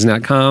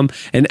relevantmagazine.com,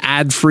 an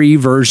ad-free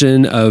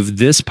version of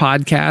this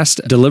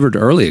podcast delivered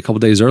early, a couple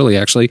days early,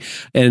 actually,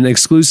 an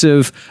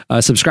exclusive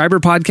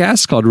subscriber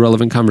podcast called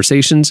Relevant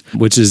Conversations,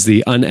 which is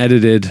the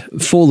unedited,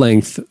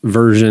 full-length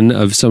version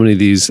of so many of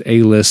these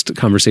A-list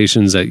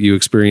conversations that you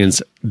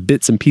experience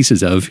bits and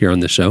pieces of here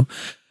on this show.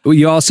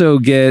 You also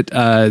get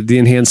the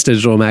enhanced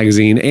digital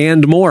magazine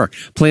and more.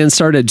 Plans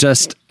start at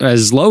just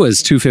as low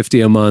as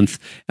 $250 a month.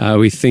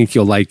 We think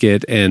you'll like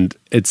it, and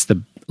it's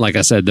like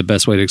I said, the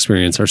best way to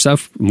experience our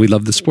stuff. We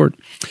love the sport.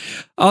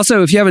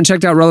 Also, if you haven't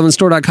checked out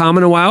relevantstore.com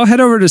in a while, head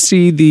over to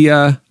see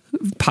the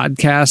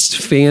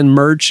podcast fan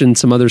merch and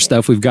some other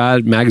stuff we've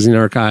got, magazine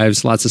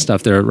archives, lots of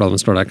stuff there at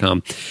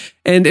relevantstore.com.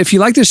 And if you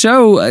like the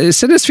show,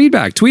 send us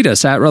feedback. Tweet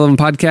us at Relevant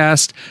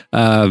Podcast.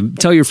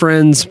 Tell your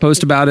friends,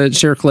 post about it,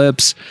 share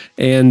clips,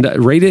 and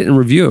rate it and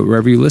review it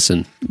wherever you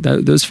listen.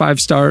 Those 5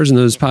 stars and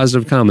those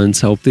positive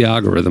comments help the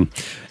algorithm,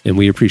 and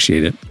we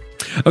appreciate it.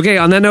 Okay,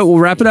 on that note, we'll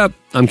wrap it up.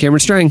 I'm Cameron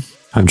Strang.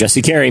 I'm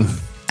Jesse Carey.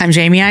 I'm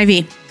Jamie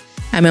Ivey.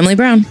 I'm Emily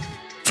Brown.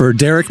 For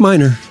Derek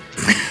Minor.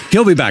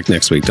 He'll be back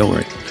next week. Don't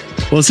worry.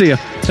 We'll see you.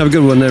 Have a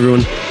good one,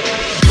 everyone.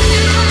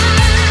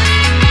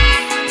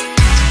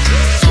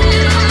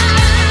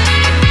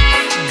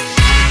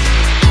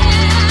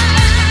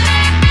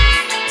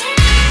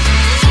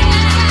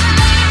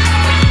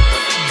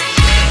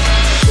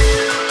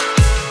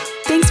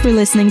 Thanks for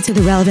listening to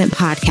the Relevant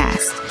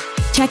Podcast.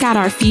 Check out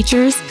our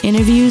features,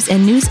 interviews,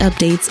 and news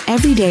updates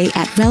every day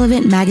at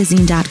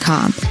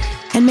relevantmagazine.com.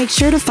 And make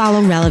sure to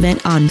follow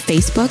Relevant on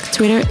Facebook,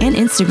 Twitter, and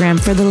Instagram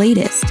for the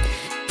latest.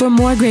 For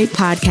more great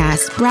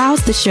podcasts,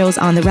 browse the shows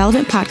on the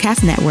Relevant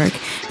Podcast Network,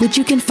 which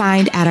you can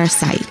find at our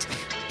site.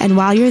 And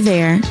while you're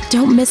there,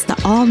 don't miss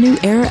the all-new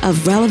era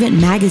of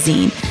Relevant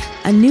Magazine.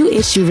 A new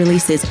issue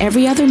releases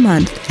every other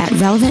month at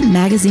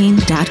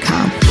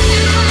relevantmagazine.com.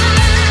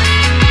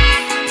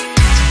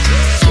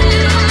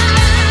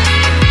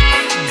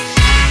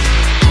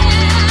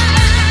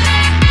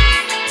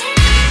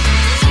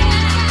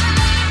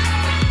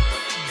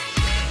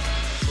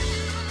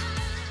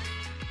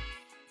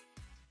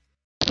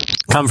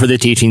 Come for the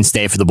teaching,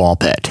 stay for the ball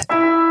pit.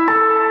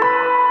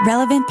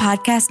 Relevant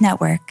Podcast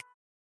Network.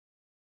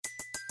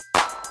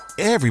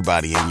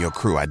 Everybody in your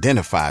crew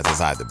identifies as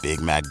either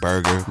Big Mac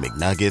Burger,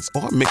 McNuggets,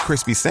 or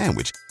McCrispy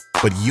Sandwich.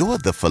 But you're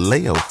the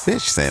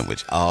Filet-O-Fish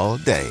Sandwich all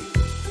day.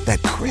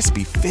 That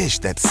crispy fish,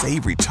 that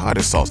savory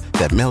tartar sauce,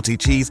 that melty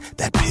cheese,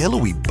 that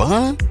pillowy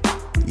bun.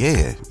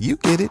 Yeah, you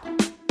get it.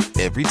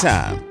 Every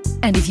time.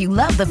 And if you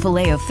love the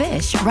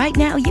Filet-O-Fish, right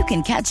now you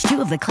can catch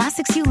 2 of the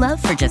classics you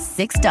love for just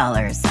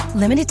 $6.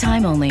 Limited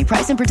time only.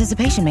 Price and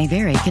participation may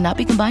vary. Cannot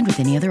be combined with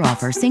any other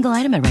offer. Single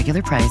item at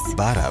regular price.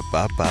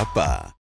 Ba-da-ba-ba-ba.